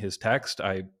reading his text,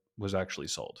 I was actually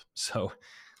sold. So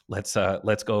let's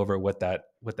go over what that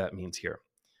means here.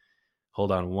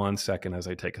 Hold on 1 second as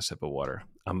I take a sip of water.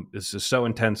 This is so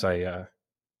intense.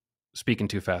 Speaking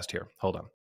too fast here. Hold on.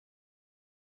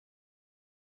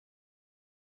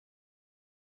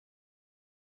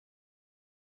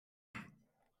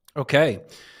 Okay.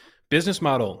 Business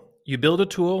model. You build a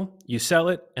tool, you sell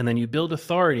it, and then you build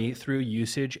authority through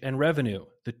usage and revenue.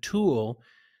 The tool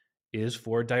is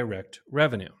for direct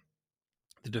revenue.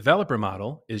 The developer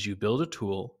model is you build a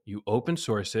tool, you open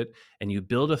source it, and you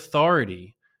build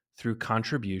authority through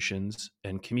contributions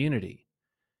and community.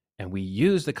 And we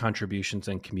use the contributions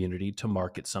and community to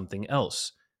market something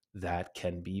else that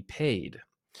can be paid.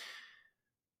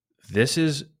 This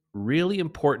is really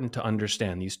important to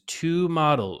understand, these two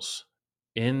models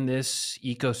in this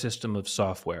ecosystem of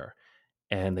software,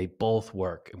 and they both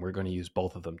work, and we're going to use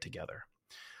both of them together.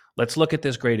 Let's look at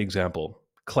this great example.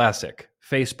 Classic,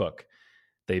 Facebook.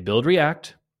 They build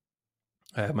React.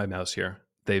 I have my mouse here.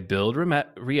 They build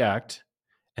React,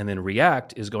 and then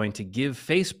React is going to give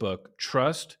Facebook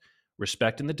trust,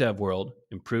 respect in the dev world,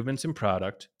 improvements in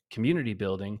product, community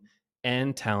building,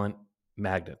 and talent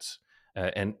magnets.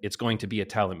 And it's going to be a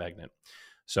talent magnet.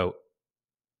 So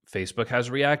Facebook has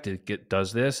React, it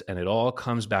does this, and it all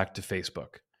comes back to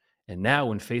Facebook. And now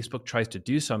when Facebook tries to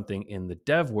do something in the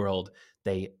dev world,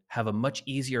 they have a much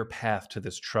easier path to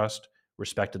this trust,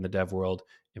 respect in the dev world,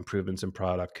 improvements in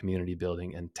product, community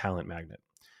building, and talent magnet.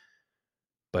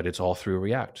 But it's all through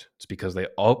React. It's because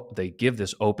they give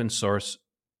this open source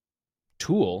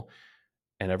tool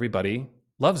and everybody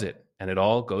loves it. And it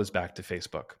all goes back to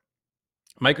Facebook.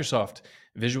 Microsoft,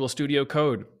 Visual Studio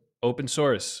Code, open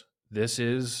source. This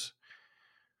is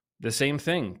the same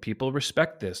thing. People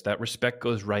respect this. That respect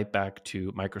goes right back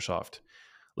to Microsoft.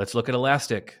 Let's look at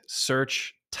Elastic,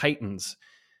 Search Titans.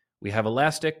 We have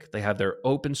Elastic. They have their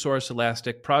open source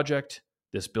Elastic project.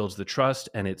 This builds the trust,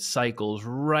 and it cycles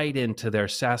right into their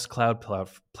SaaS cloud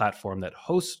platform that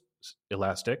hosts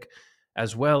Elastic,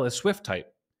 as well as SwiftType,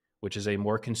 which is a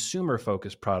more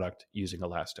consumer-focused product using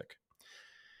Elastic.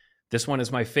 This one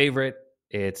is my favorite.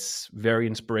 It's very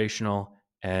inspirational,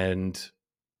 and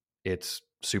it's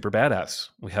super badass.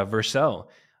 We have Vercel,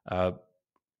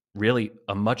 really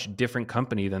a much different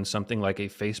company than something like a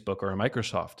Facebook or a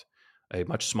Microsoft, a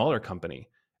much smaller company.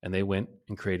 And they went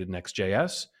and created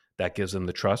Next.js. That gives them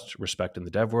the trust, respect in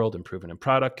the dev world, improvement in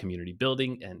product, community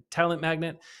building, and talent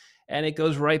magnet. And it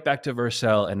goes right back to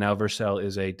Vercel. And now Vercel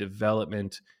is a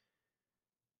development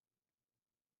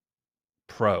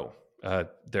pro.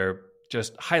 They're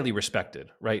just highly respected,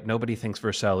 right? Nobody thinks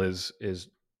Vercel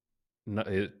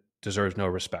it deserves no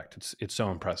respect. It's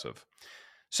so impressive.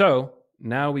 So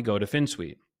now we go to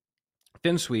Finsweet.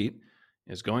 Finsweet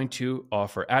is going to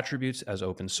offer attributes as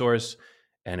open source,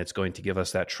 and it's going to give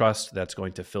us that trust that's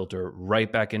going to filter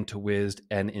right back into Wiz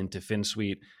and into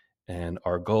Finsweet. And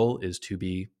our goal is to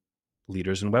be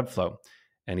leaders in Webflow.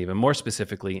 And even more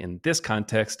specifically in this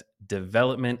context,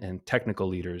 development and technical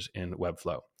leaders in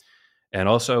Webflow. And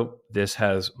also, this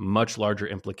has much larger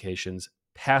implications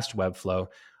past Webflow.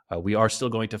 We are still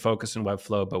going to focus on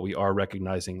Webflow, but we are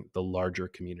recognizing the larger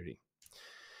community.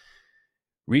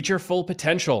 Reach your full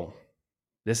potential.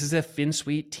 This is a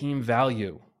Finsweet team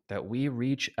value, that we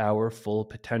reach our full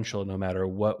potential no matter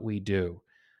what we do.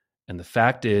 And the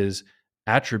fact is,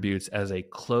 attributes as a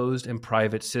closed and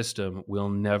private system will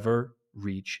never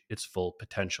reach its full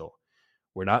potential.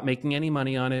 We're not making any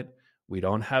money on it. We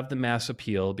don't have the mass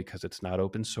appeal because it's not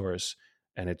open source,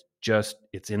 and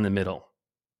it's in the middle.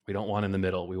 We don't want in the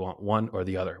middle. We want one or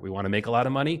the other. We want to make a lot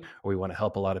of money, or we want to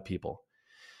help a lot of people.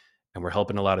 And we're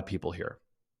helping a lot of people here.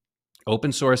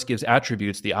 Open source gives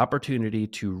attributes the opportunity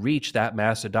to reach that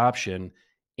mass adoption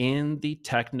in the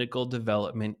technical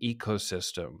development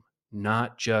ecosystem,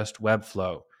 not just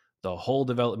Webflow, the whole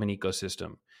development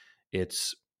ecosystem.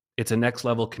 It's a next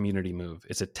level community move.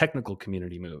 It's a technical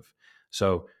community move.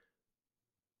 So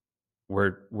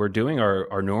we're doing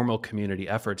our normal community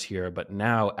efforts here, but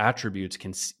now attributes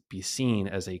can be seen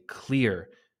as a clear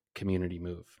community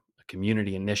move, a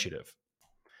community initiative.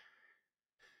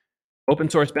 Open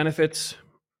source benefits.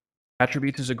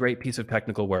 Attributes is a great piece of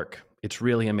technical work. It's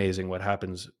really amazing what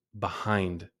happens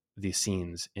behind the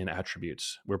scenes in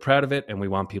attributes. We're proud of it, and we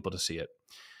want people to see it.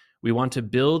 We want to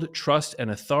build trust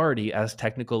and authority as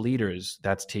technical leaders.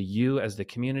 That's to you as the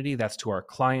community. That's to our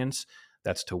clients.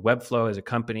 That's to Webflow as a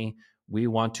company. We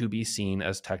want to be seen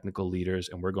as technical leaders,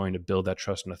 and we're going to build that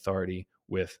trust and authority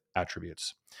with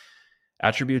attributes.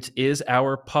 Attributes is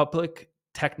our public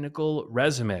technical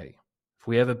resume. If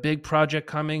we have a big project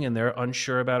coming and they're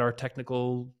unsure about our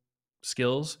technical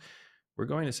skills, we're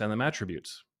going to send them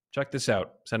attributes. Check this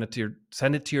out. Send it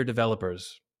to your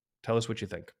developers. Tell us what you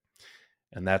think.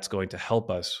 And that's going to help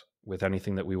us with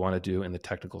anything that we want to do in the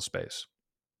technical space.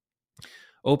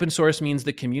 Open source means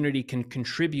the community can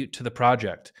contribute to the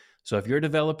project. So if you're a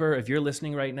developer, if you're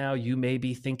listening right now, you may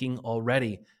be thinking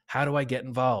already, how do I get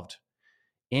involved?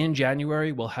 In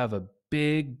January, we'll have a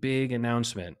big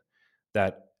announcement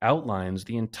that outlines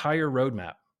the entire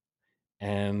roadmap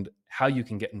and how you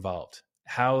can get involved,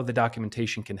 how the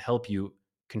documentation can help you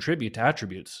contribute to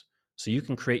attributes so you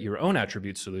can create your own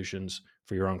attribute solutions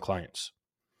for your own clients.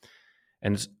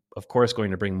 And it's, of course,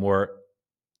 going to bring more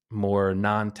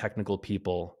non-technical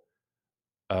people,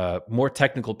 more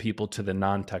technical people to the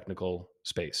non-technical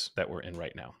space that we're in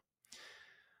right now.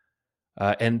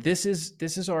 And this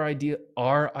is our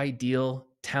ideal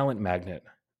talent magnet.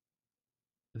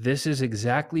 This is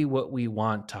exactly what we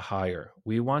want to hire.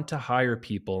 We want to hire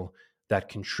people that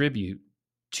contribute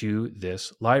to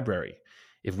this library.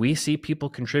 If we see people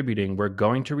contributing, we're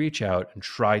going to reach out and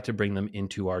try to bring them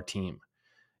into our team.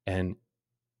 And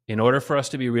in order for us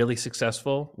to be really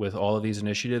successful with all of these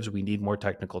initiatives, we need more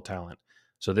technical talent.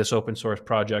 So this open source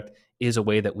project is a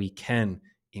way that we can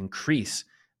increase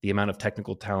the amount of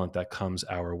technical talent that comes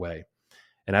our way.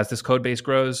 And as this code base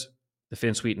grows, the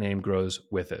Finsweet name grows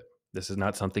with it. This is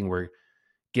not something we're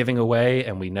giving away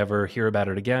and we never hear about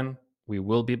it again. We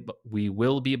will be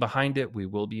behind it. We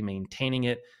will be maintaining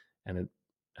it. And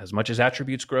as much as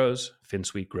attributes grows,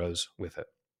 Finsweet grows with it.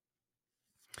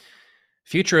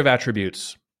 Future of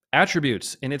attributes.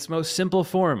 Attributes in its most simple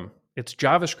form. It's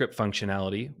JavaScript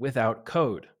functionality without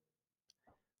code.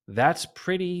 That's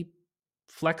pretty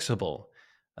flexible.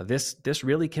 This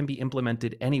really can be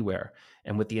implemented anywhere.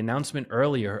 And with the announcement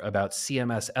earlier about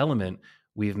CMS Element,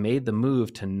 we've made the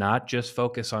move to not just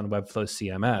focus on Webflow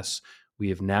CMS. We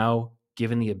have now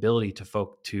given the ability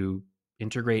to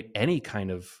integrate any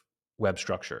kind of web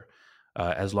structure.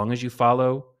 As long as you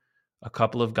follow a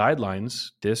couple of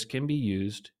guidelines, this can be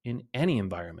used in any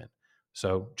environment.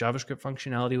 So JavaScript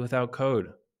functionality without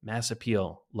code, mass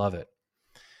appeal, love it.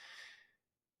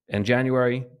 And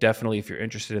January, definitely, if you're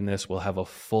interested in this, we'll have a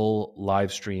full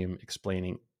live stream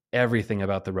explaining everything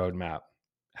about the roadmap,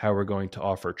 how we're going to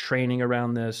offer training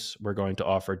around this. We're going to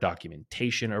offer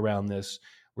documentation around this.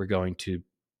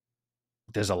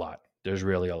 There's a lot. There's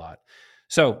really a lot.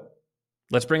 So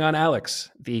let's bring on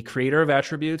Alex, the creator of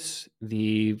attributes,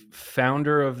 the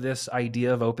founder of this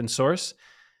idea of open source.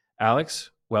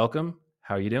 Alex, welcome.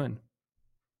 How are you doing?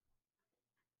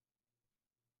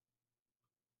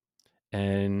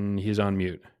 And he's on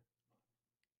mute.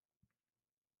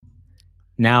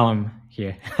 Now I'm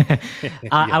here. Yes.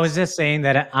 I was just saying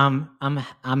that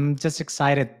I'm just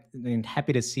excited and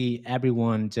happy to see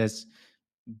everyone just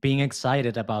being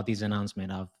excited about this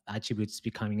announcement of attributes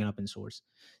becoming open source.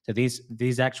 So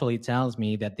this actually tells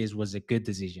me that this was a good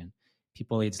decision.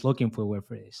 People is looking forward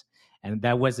for this, and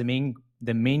that was the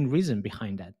main reason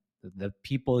behind that. The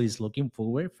people is looking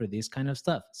forward for this kind of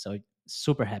stuff. So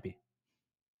super happy.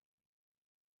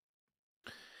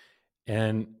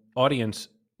 And audience,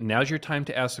 now's your time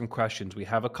to ask some questions. We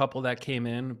have a couple that came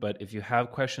in, but if you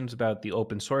have questions about the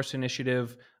open source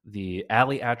initiative, the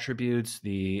alley attributes,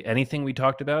 the anything we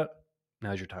talked about,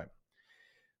 now's your time.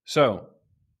 So,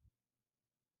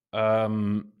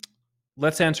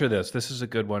 let's answer this. This is a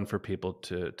good one for people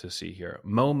to see here.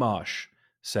 Mo Mosh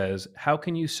says, how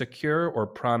can you secure or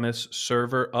promise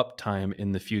server uptime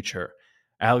in the future?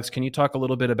 Alex, can you talk a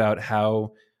little bit about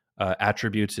how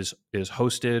attributes is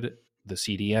hosted, the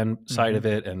CDN side of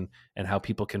it, and how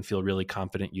people can feel really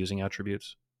confident using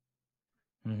attributes?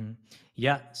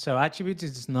 Yeah, so attributes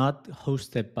is not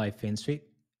hosted by Finsweet.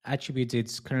 Attributes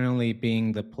it's currently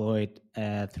being deployed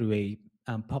through a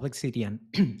public CDN.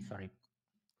 Sorry,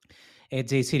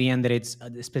 it's a CDN that it's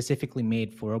specifically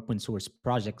made for open source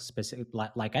projects, specific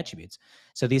like attributes.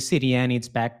 So this CDN it's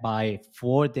backed by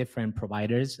 4 different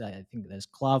providers. I think there's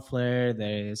Cloudflare,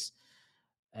 there's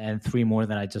and 3 more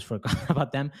that I just forgot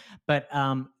about them. But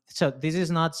so this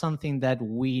is not something that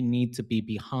we need to be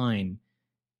behind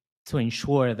to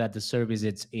ensure that the service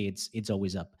it's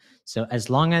always up. So as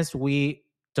long as we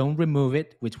don't remove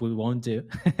it, which we won't do,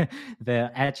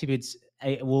 the attributes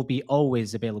will be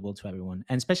always available to everyone,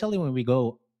 and especially when we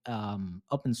go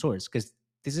open source, because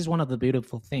this is one of the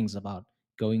beautiful things about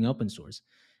going open source.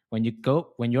 When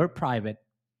you're private,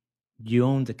 you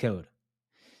own the code.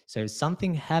 So if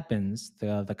something happens,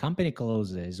 the company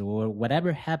closes or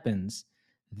whatever happens,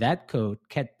 that code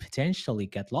can potentially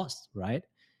get lost, right?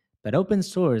 But open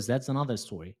source, that's another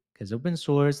story, because open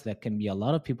source, that can be a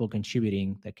lot of people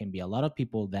contributing, there can be a lot of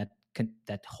people that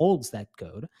holds that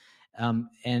code,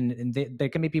 and there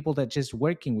can be people that just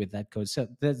working with that code. So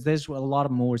there's a lot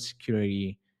of more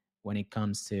security when it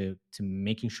comes to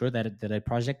making sure that a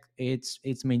project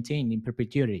it's maintained in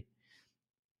perpetuity.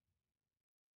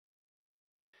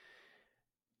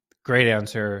 Great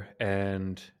answer,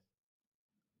 and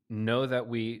know that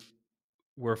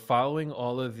we're following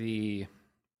all of the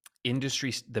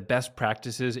best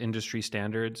practices, industry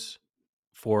standards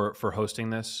for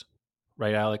hosting this,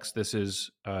 right, Alex? This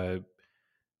is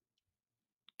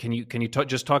can you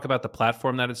just talk about the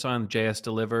platform that it's on, JS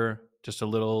Deliver? Just a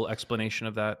little explanation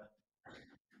of that.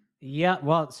 Yeah,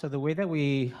 well, so the way that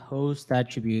we host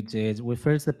attributes is we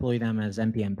first deploy them as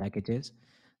npm packages.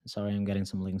 Sorry, I'm getting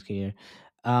some links here.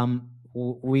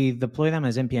 We deploy them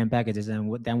as npm packages,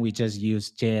 and then we just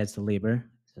use JS Deliver.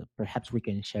 So perhaps we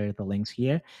can share the links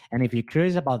here. And if you're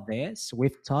curious about this,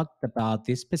 we've talked about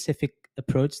this specific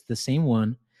approach, the same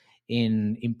one,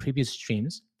 in previous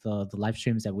streams, the live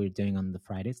streams that we're doing on the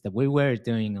Fridays, that we were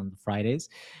doing on the Fridays.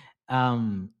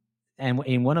 And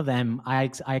in one of them, I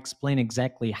explain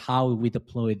exactly how we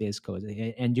deploy this code,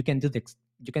 and you can do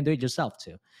it yourself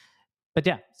too. But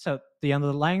yeah, so the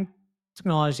underlying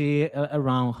technology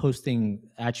around hosting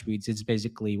attributes is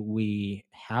basically we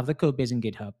have the code base in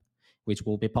GitHub, which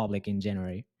will be public in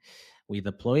January. We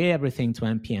deploy everything to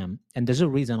npm, and there's a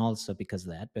reason also because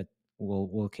of that, but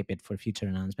we'll keep it for future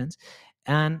announcements.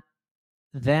 And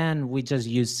then we just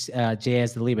use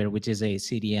JS Deliver, which is a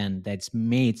CDN that's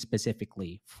made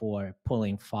specifically for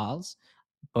pulling files,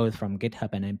 both from GitHub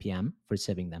and npm, for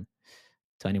saving them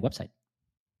to any website.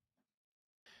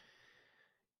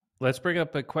 Let's bring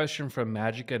up a question from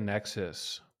Magica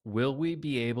Nexus. Will we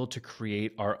be able to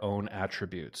create our own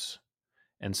attributes?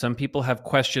 And some people have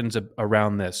questions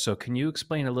around this. So can you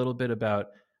explain a little bit about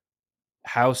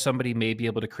how somebody may be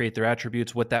able to create their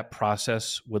attributes, what that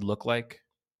process would look like?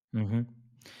 Mm-hmm.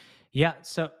 Yeah,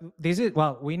 so this is,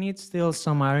 well, we need still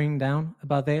some ironing down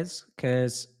about this,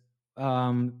 because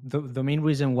the main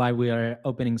reason why we are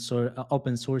open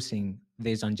sourcing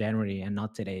this on January and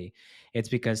not today, it's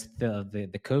because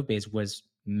the code base was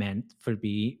meant to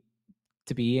be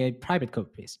a private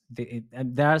code base.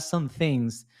 There are some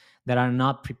things that are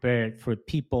not prepared for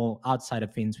people outside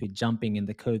of Finsweet jumping in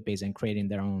the code base and creating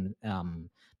their own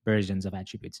versions of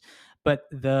attributes. But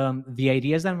the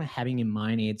ideas that I'm having in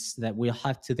mind is that we'll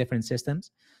have 2 different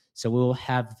systems. So we'll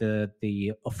have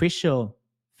the official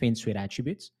Finsweet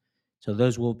attributes. So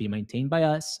those will be maintained by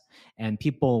us, and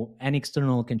an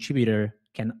external contributor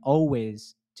can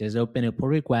always just open a pull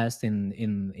request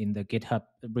in the GitHub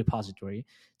repository,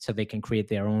 so they can create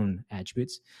their own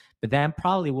attributes. But then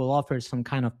probably we'll offer some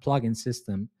kind of plugin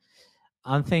system.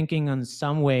 I'm thinking on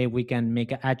some way we can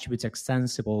make attributes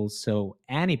extensible, so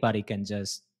anybody can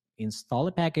just install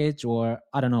a package, or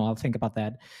I don't know, I'll think about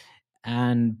that.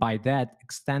 And by that,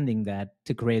 extending that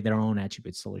to create their own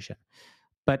attribute solution.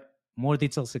 But more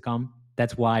details to come.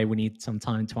 That's why we need some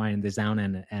time to iron this down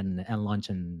and launch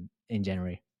in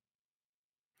January.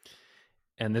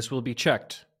 And this will be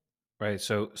checked, right?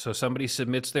 So somebody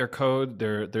submits their code,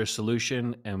 their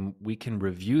solution, and we can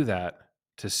review that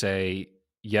to say,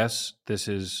 yes, this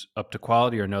is up to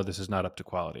quality, or no, this is not up to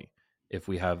quality, if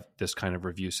we have this kind of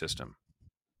review system?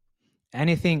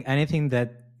 Anything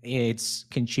that it's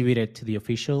contributed to the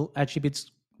official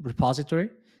attributes repository.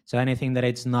 So anything that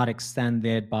it's not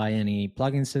extended by any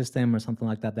plugin system or something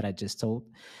like that I just told.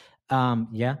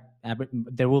 Yeah,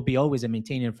 there will be always a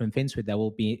maintainer from Finsweet that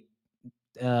will be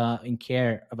in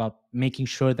care about making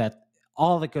sure that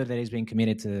all the code that is being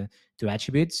committed to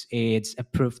attributes, it's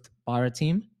approved by our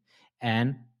team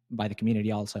and by the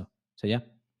community also. So yeah.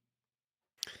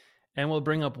 And we'll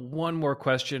bring up one more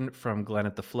question from Glenn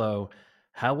at the Flow.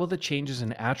 How will the changes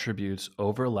in attributes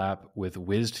overlap with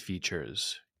WISD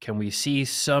features? Can we see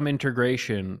some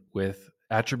integration with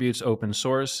attributes open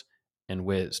source and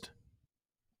WISD?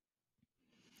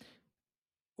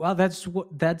 Well,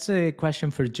 that's a question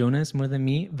for Jonas more than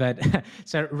me. But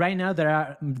so right now there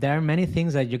are many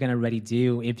things that you can already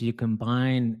do if you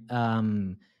combine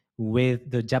with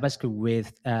the JavaScript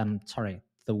with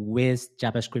the with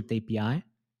JavaScript API.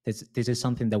 This is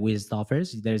something that Wiz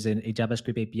offers. There's a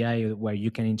JavaScript API where you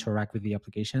can interact with the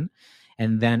application,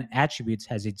 and then attributes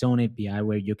has its own API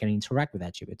where you can interact with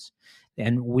attributes.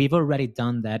 And we've already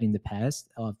done that in the past.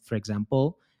 For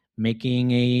example, making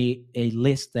a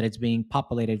list that is being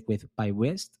populated with by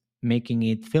WIST, making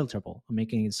it filterable,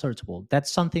 making it searchable.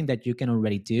 That's something that you can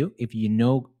already do if you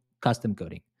know custom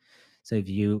coding. So if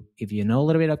you know a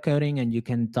little bit of coding and you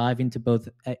can dive into both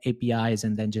APIs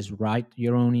and then just write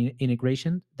your own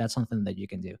integration, that's something that you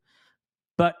can do.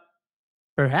 But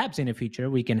perhaps in the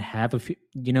future we can have a few,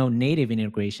 native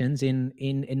integrations in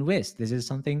WIST. This is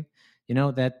something,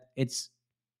 that it's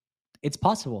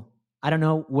possible. I don't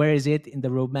know where is it in the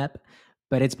roadmap,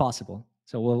 but it's possible.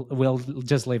 So we'll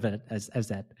just leave it as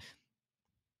that.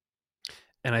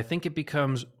 And I think it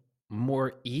becomes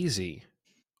more easy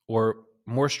or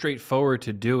more straightforward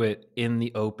to do it in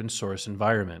the open source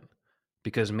environment,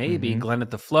 because maybe Glenn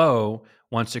at the Flow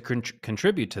wants to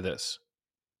contribute to this.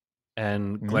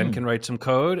 And Glenn can write some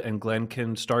code and Glenn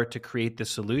can start to create this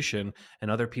solution,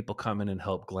 and other people come in and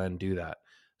help Glenn do that.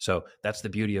 So that's the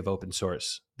beauty of open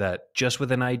source, that just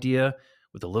with an idea,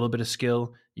 with a little bit of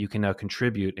skill, you can now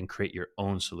contribute and create your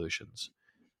own solutions.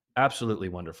 Absolutely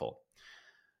wonderful.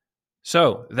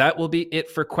 So that will be it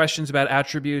for questions about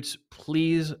attributes.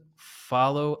 Please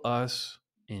follow us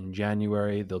in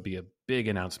January. There'll be a big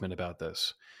announcement about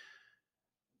this.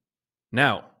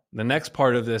 Now, the next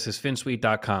part of this is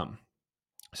finsweet.com.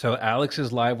 So Alex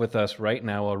is live with us right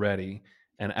now already.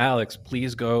 And Alex,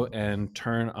 please go and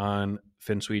turn on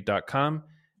finsweet.com,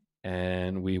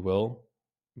 and we will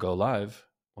go live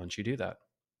once you do that.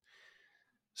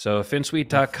 So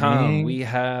finsweet.com,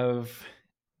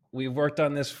 we've worked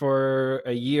on this for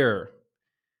a year.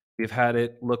 We've had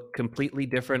it look completely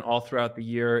different all throughout the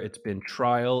year. It's been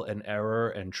trial and error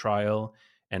and trial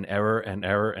and error and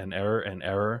error and error and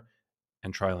error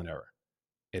and trial and error.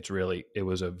 It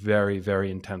was a very, very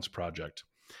intense project.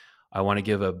 I want to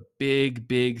give a big,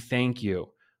 big thank you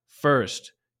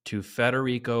first to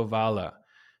Federico Valla.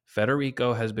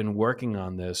 Federico has been working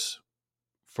on this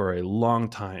for a long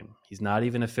time. He's not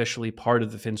even officially part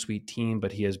of the Finsweet team,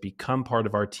 but he has become part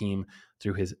of our team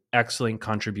through his excellent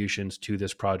contributions to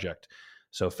this project.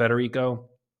 So Federico,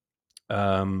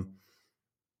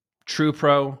 True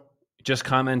Pro, just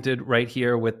commented right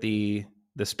here with the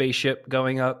spaceship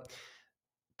going up.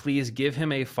 Please give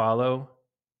him a follow.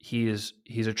 He's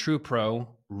a true pro,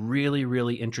 really,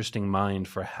 really interesting mind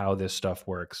for how this stuff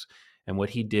works. And what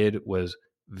he did was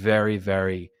very,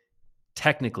 very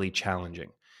technically challenging.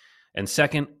 And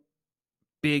second,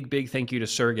 big, big thank you to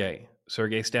Sergey.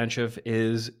 Sergey Stanchev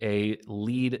is a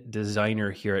lead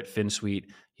designer here at Finsweet.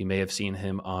 You may have seen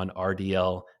him on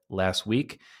RDL last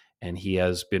week, and he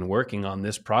has been working on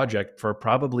this project for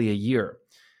probably a year.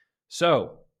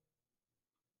 So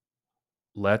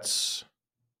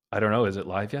I don't know, is it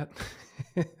live yet?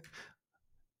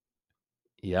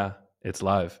 Yeah, it's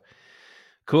live.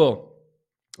 Cool.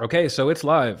 Okay, so it's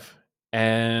live.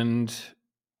 And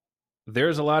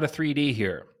there's a lot of 3D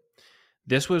here.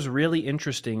 This was really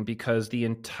interesting because the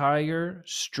entire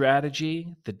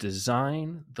strategy, the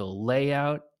design, the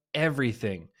layout,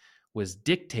 everything was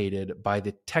dictated by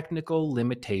the technical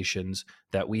limitations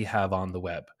that we have on the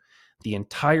web. The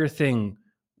entire thing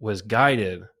was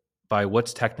guided by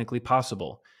what's technically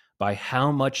possible, by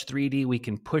how much 3D we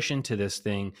can push into this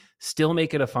thing, still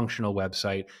make it a functional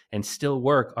website, and still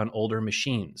work on older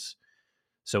machines.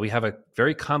 So we have a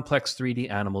very complex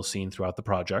 3D animal scene throughout the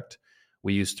project.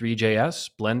 We use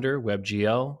 3JS, Blender,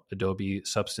 WebGL, Adobe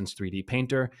Substance 3D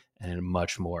Painter, and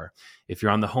much more. If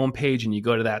you're on the home page and you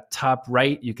go to that top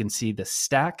right, you can see the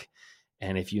stack.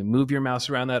 And if you move your mouse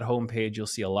around that homepage, you'll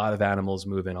see a lot of animals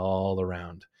moving all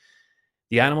around.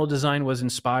 The animal design was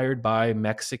inspired by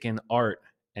Mexican art,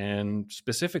 and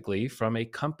specifically from a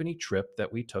company trip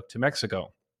that we took to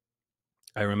Mexico.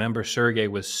 I remember Sergey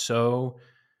was so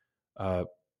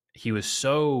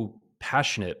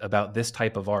passionate about this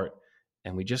type of art,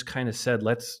 and we just kind of said,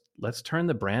 let's turn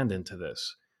the brand into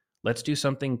this. Let's do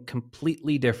something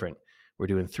completely different. We're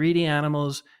doing 3D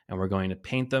animals, and we're going to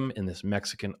paint them in this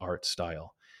Mexican art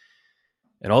style.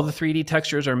 And all the 3D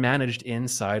textures are managed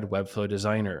inside Webflow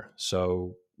Designer.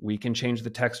 So we can change the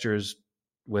textures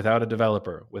without a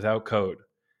developer, without code.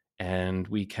 And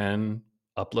we can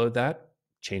upload that,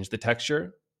 change the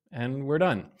texture, and we're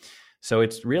done. So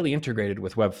it's really integrated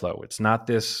with Webflow. It's not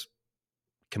this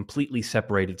completely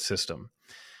separated system.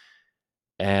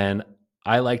 And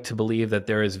I like to believe that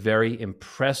there is very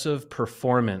impressive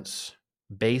performance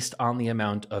based on the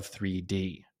amount of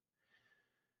 3D.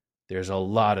 There's a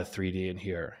lot of 3D in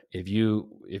here. If you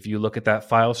look at that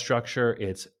file structure,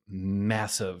 it's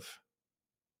massive.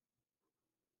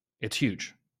 It's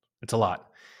huge. It's a lot.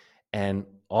 And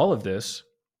all of this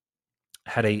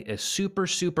had a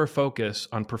super focus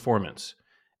on performance.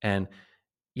 And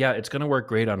yeah, it's going to work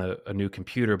great on a new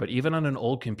computer, but even on an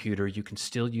old computer, you can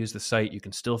still use the site. You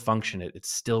can still function it. It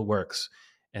still works.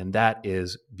 And that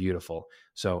is beautiful.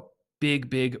 So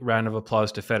big round of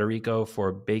applause to Federico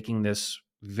for baking this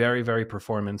very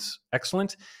performance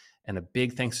excellent. And a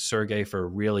big thanks to Sergey for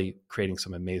really creating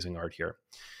some amazing art here.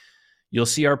 You'll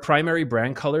see our primary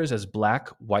brand colors as black,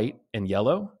 white, and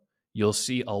yellow. You'll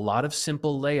see a lot of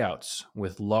simple layouts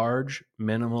with large,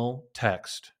 minimal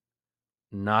text.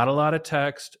 Not a lot of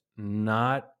text,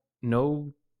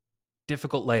 no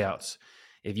difficult layouts.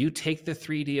 If you take the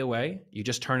 3D away, you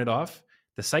just turn it off,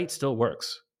 the site still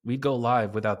works. We'd go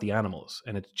live without the animals,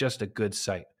 and it's just a good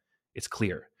site. It's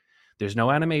clear. There's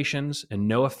no animations and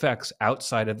no effects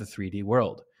outside of the 3D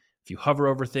world. If you hover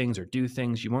over things or do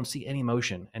things, you won't see any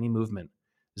motion, any movement.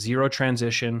 Zero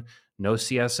transition, no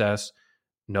CSS,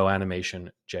 no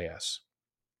animation JS.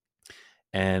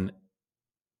 And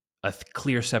a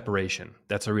clear separation.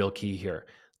 That's a real key here,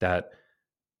 that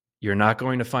you're not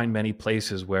going to find many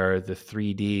places where the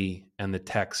 3D and the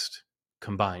text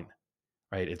combine,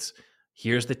 right? It's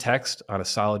here's the text on a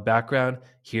solid background,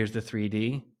 here's the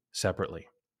 3D separately.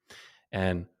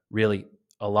 And really,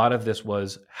 a lot of this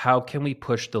was, how can we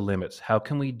push the limits? How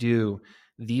can we do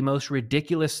the most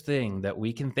ridiculous thing that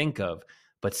we can think of,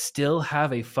 but still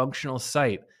have a functional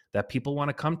site that people want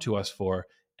to come to us for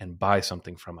and buy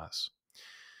something from us?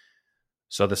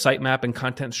 So the sitemap and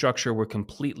content structure were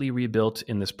completely rebuilt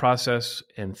in this process,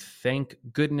 and thank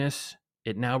goodness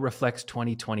it now reflects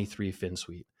 2023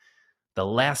 Finsweet. The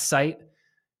last site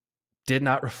did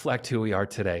not reflect who we are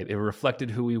today. It reflected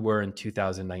who we were in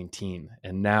 2019.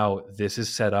 And now this is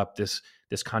set up, this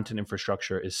content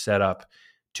infrastructure is set up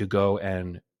to go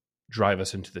and drive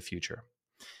us into the future.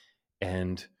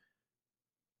 And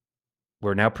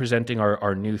we're now presenting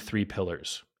our new 3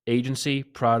 pillars: agency,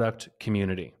 product,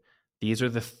 community. These are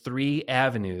the 3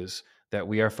 avenues that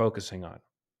we are focusing on.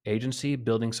 Agency,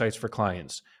 building sites for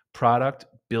clients. Product,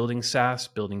 building SaaS,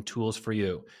 building tools for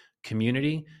you.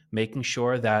 Community, making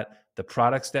sure that the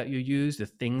products that you use, the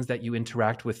things that you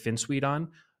interact with Finsweet on,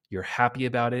 you're happy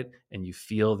about it and you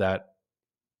feel that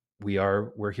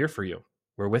we're here for you.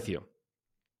 We're with you.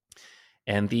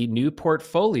 And the new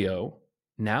portfolio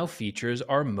now features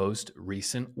our most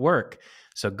recent work.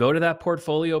 So go to that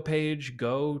portfolio page,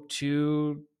 go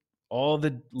to all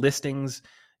the listings,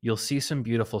 you'll see some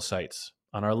beautiful sites.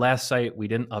 On our last site, we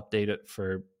didn't update it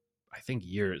for, I think,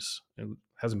 years. It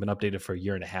hasn't been updated for a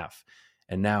year and a half.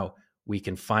 And now we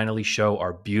can finally show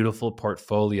our beautiful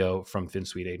portfolio from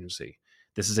Finsweet Agency.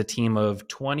 This is a team of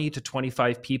 20 to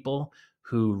 25 people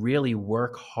who really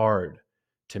work hard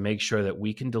to make sure that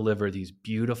we can deliver these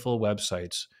beautiful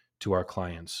websites to our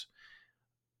clients.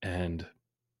 And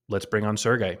let's bring on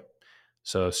Sergey.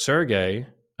 So Sergey,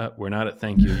 we're not at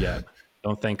thank you yet.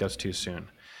 Don't thank us too soon.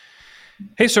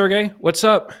 Hey, Sergey, what's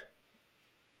up?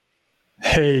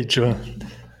 Hey, John.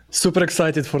 Super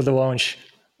excited for the launch.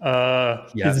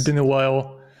 Yes. It's been a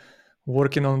while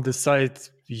working on the site,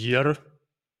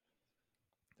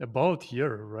 about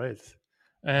year, right?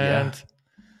 And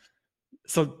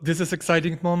so this is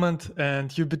exciting moment,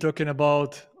 and you'll be talking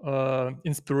about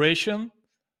inspiration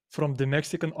from the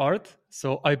Mexican art.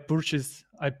 So I purchased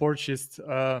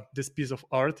this piece of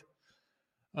art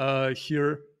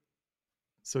here,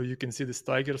 so you can see this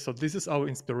tiger. So this is our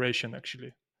inspiration,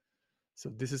 actually. So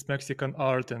this is Mexican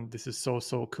art, and this is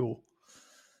so cool.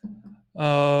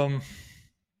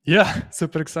 Yeah,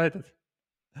 super excited.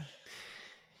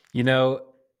 You know,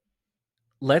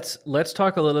 Let's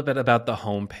talk a little bit about the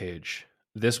homepage.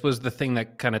 This was the thing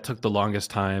that kind of took the longest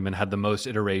time and had the most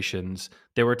iterations.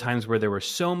 There were times where there were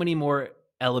so many more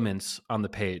elements on the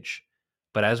page.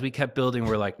 But as we kept building,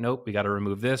 we're like, nope, we got to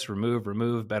remove this,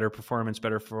 remove, better performance,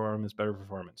 better performance, better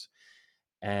performance.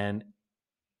 And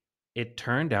it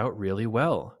turned out really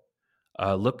well.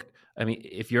 Look, I mean,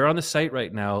 if you're on the site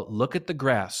right now, look at the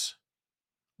grass.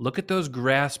 Look at those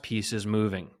grass pieces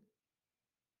moving.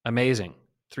 Amazing.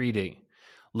 3D.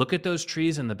 Look at those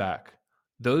trees in the back.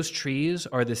 Those trees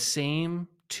are the same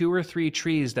 2 or 3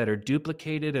 trees that are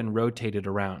duplicated and rotated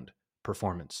around.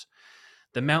 Performance.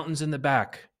 The mountains in the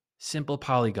back, simple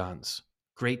polygons.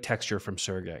 Great texture from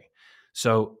Sergey.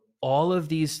 So all of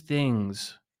these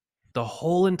things, the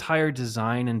whole entire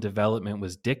design and development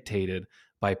was dictated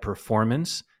by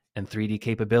performance and 3D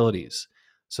capabilities.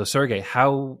 So Sergey,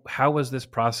 how was this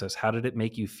process? How did it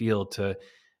make you feel to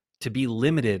be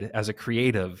limited as a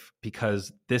creative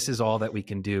because this is all that we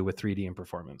can do with 3D and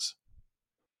performance?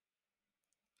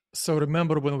 So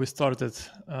remember when we started,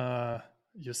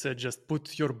 you said just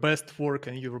put your best work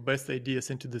and your best ideas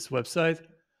into this website.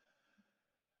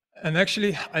 And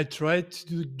actually, I tried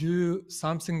to do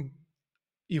something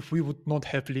if we would not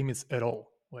have limits at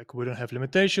all. Like we don't have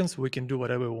limitations, we can do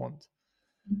whatever we want.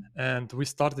 And we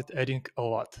started adding a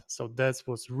lot. So that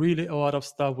was really a lot of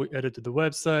stuff we added to the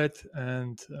website.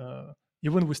 And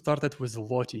even we started with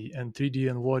Lottie and 3D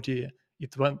and Lottie.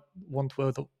 It went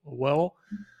well.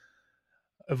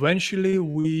 Eventually,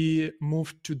 we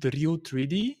moved to the real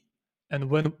 3D. And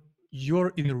when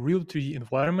you're in a real 3D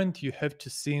environment, you have to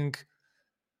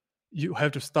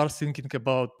start thinking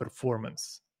about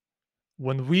performance.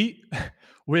 When we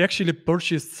actually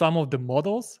purchased some of the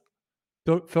models,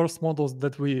 the first models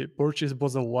that we purchased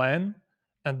was a lion,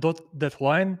 and that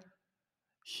lion,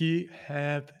 he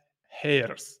had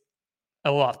hairs,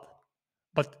 a lot.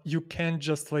 But you can't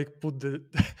just like put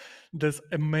this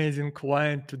amazing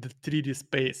lion to the 3D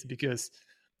space because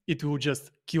it will just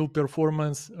kill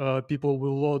performance. People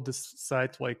will load this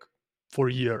site like for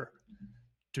a year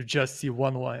to just see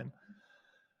one lion.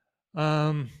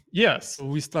 So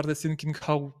we started thinking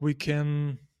how we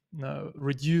can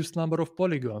reduce number of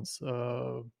polygons.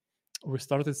 We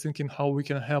started thinking how we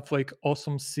can have like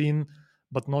awesome scene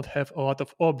but not have a lot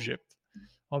of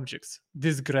objects.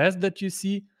 This grass that you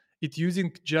see, it's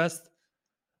using just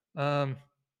it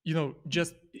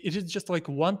is just like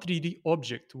one 3D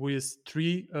object with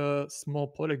 3 small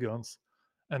polygons,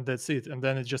 and that's it. And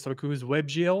then it's just like with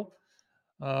WebGL,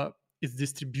 it's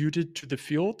distributed to the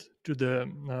field,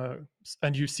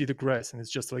 and you see the grass, and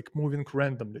it's just like moving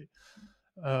randomly.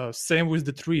 Same with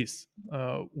the trees.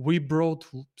 We brought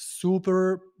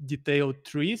super detailed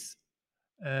trees,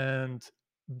 and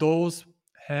those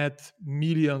had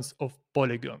millions of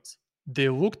polygons. They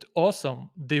looked awesome.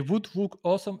 They would look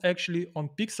awesome actually on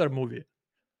Pixar movie,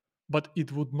 but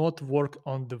it would not work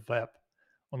on the web.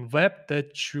 On web,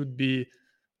 that should be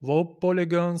low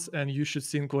polygons, and you should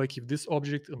think like if this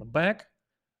object on the back,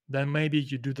 then maybe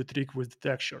you do the trick with the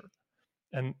texture.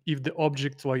 And if the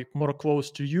object like more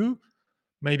close to you,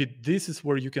 maybe this is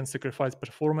where you can sacrifice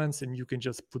performance and you can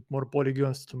just put more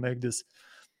polygons to make this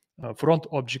front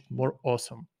object more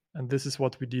awesome. And this is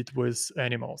what we did with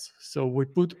animals. So we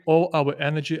put all our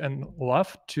energy and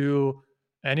love to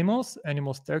animals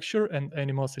texture, and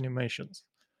animals animations.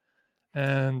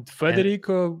 And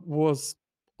Federico was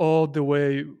all the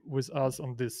way with us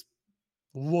on this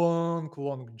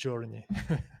long journey.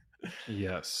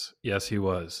 Yes, he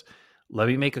was. Let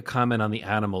me make a comment on the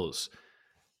animals.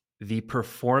 The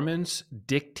performance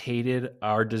dictated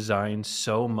our design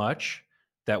so much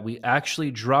that we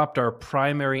actually dropped our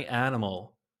primary animal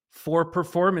for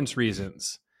performance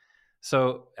reasons.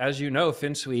 So, as you know,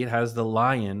 Finsweet has the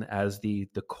lion as the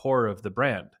core of the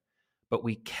brand, but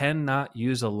we cannot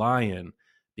use a lion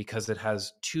because it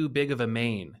has too big of a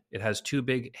mane. It has too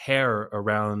big hair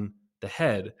around the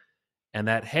head, and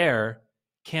that hair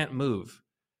can't move.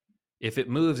 If it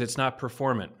moves, it's not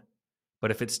performant.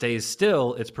 But if it stays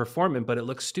still, it's performant, but it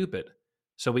looks stupid.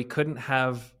 So we couldn't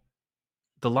have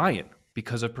the lion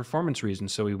because of performance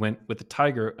reasons. So we went with the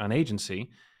tiger on agency,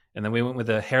 and then we went with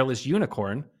a hairless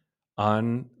unicorn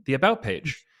on the about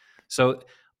page. So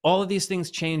all of these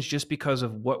things change just because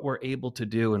of what we're able to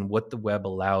do and what the web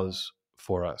allows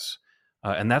for us.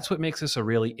 And that's what makes this a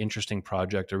really interesting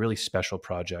project, a really special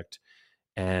project.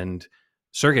 And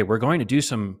Sergey, we're going to do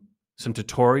some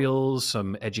tutorials,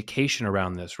 some education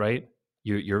around this, right?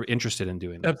 You're interested in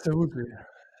doing that.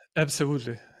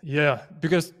 Absolutely. Yeah,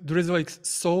 because there is like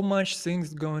so much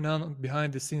things going on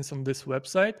behind the scenes on this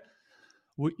website.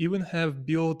 We even have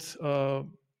built a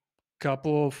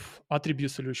couple of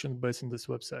attribute solutions based on this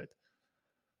website.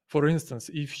 For instance,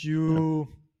 if you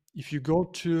go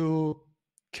to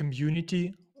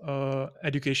community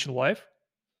education live,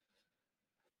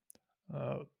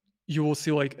 you will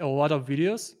see like a lot of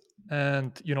videos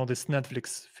and this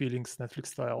Netflix feelings, Netflix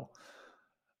style.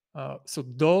 So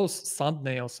those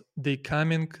thumbnails, they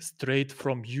coming straight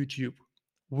from YouTube.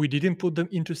 We didn't put them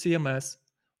into CMS.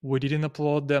 We didn't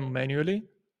upload them manually.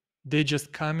 They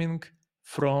just coming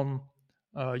from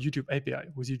YouTube API,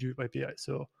 with YouTube API.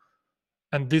 So,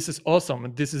 and this is awesome.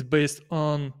 And this is based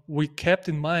on, we kept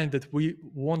in mind that we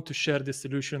want to share this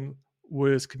solution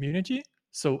with community,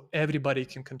 so everybody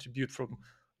can contribute from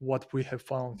what we have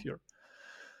found here.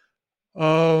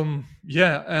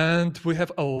 Yeah, and we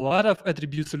have a lot of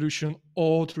attribute solution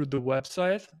all through the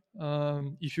website.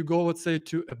 If you go, let's say,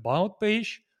 to about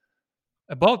page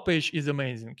is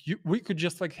amazing. We could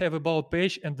just like have about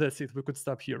page and that's it. We could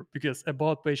stop here because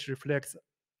about page reflects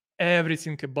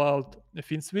everything about the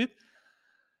Finsweet.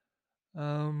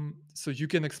 So you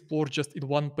can explore just in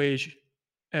one page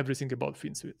everything about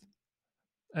Finsweet.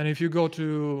 And if you go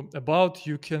to about,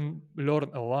 you can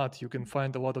learn a lot. You can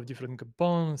find a lot of different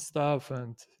components, stuff,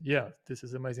 and yeah, this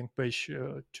is amazing page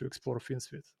to explore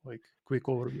Finsweet, like quick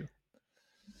overview.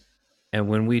 And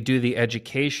when we do the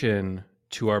education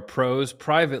to our pros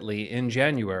privately in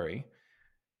January,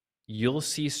 you'll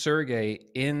see Sergey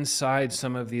inside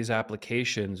some of these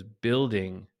applications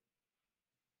building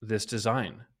this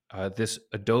design. This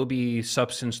Adobe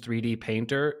Substance 3D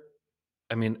Painter,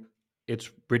 I mean,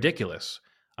 it's ridiculous.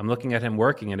 I'm looking at him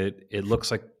working, and it looks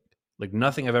like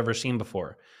nothing I've ever seen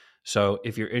before. So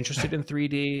if you're interested in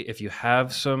 3D, if you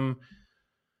have some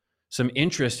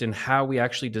interest in how we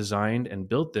actually designed and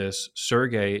built this,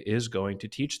 Sergey is going to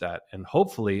teach that. And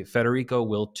hopefully Federico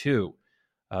will too.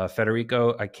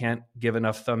 Federico, I can't give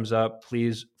enough thumbs up.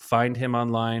 Please find him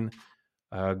online.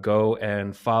 Go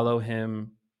and follow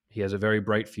him. He has a very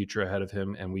bright future ahead of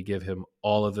him, and we give him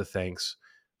all of the thanks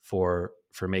for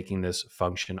making this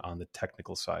function on the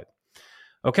technical side.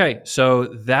 Okay, so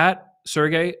that,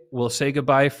 Sergey, we'll say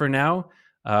goodbye for now.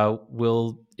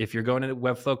 If you're going to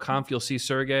Webflow Conf, you'll see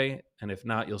Sergey, and if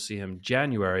not, you'll see him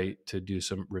January to do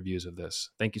some reviews of this.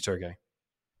 Thank you, Sergey.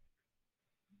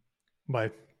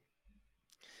 Bye.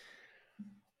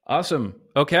 Awesome.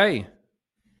 Okay,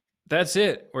 that's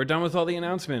it. We're done with all the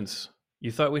announcements.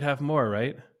 You thought we'd have more,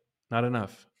 right? Not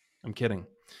enough. I'm kidding.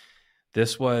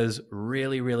 This was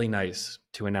really, really nice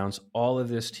to announce all of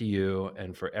this to you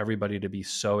and for everybody to be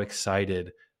so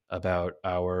excited about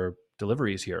our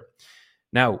deliveries here.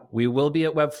 Now, we will be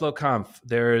at Webflow Conf.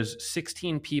 There's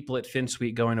 16 people at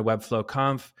Finsweet going to Webflow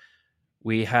Conf.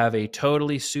 We have a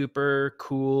totally super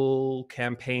cool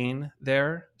campaign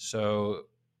there. So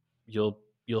you'll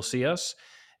see us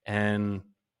and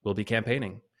we'll be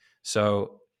campaigning.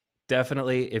 So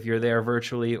definitely, if you're there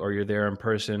virtually or you're there in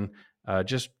person,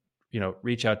 just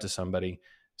reach out to somebody,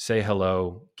 say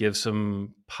hello, give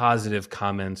some positive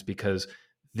comments, because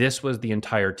this was the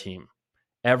entire team.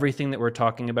 Everything that we're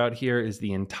talking about here is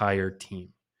the entire team.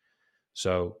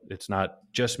 So it's not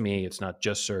just me, it's not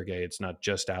just Sergey, it's not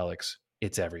just Alex,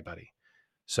 it's everybody.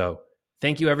 So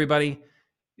thank you, everybody.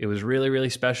 It was really, really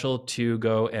special to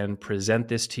go and present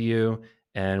this to you,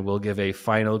 and we'll give a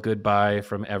final goodbye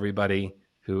from everybody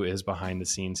who is behind the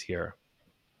scenes here.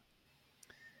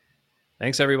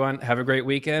 Thanks, everyone. Have a great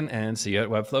weekend and see you at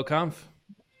Webflow Conf.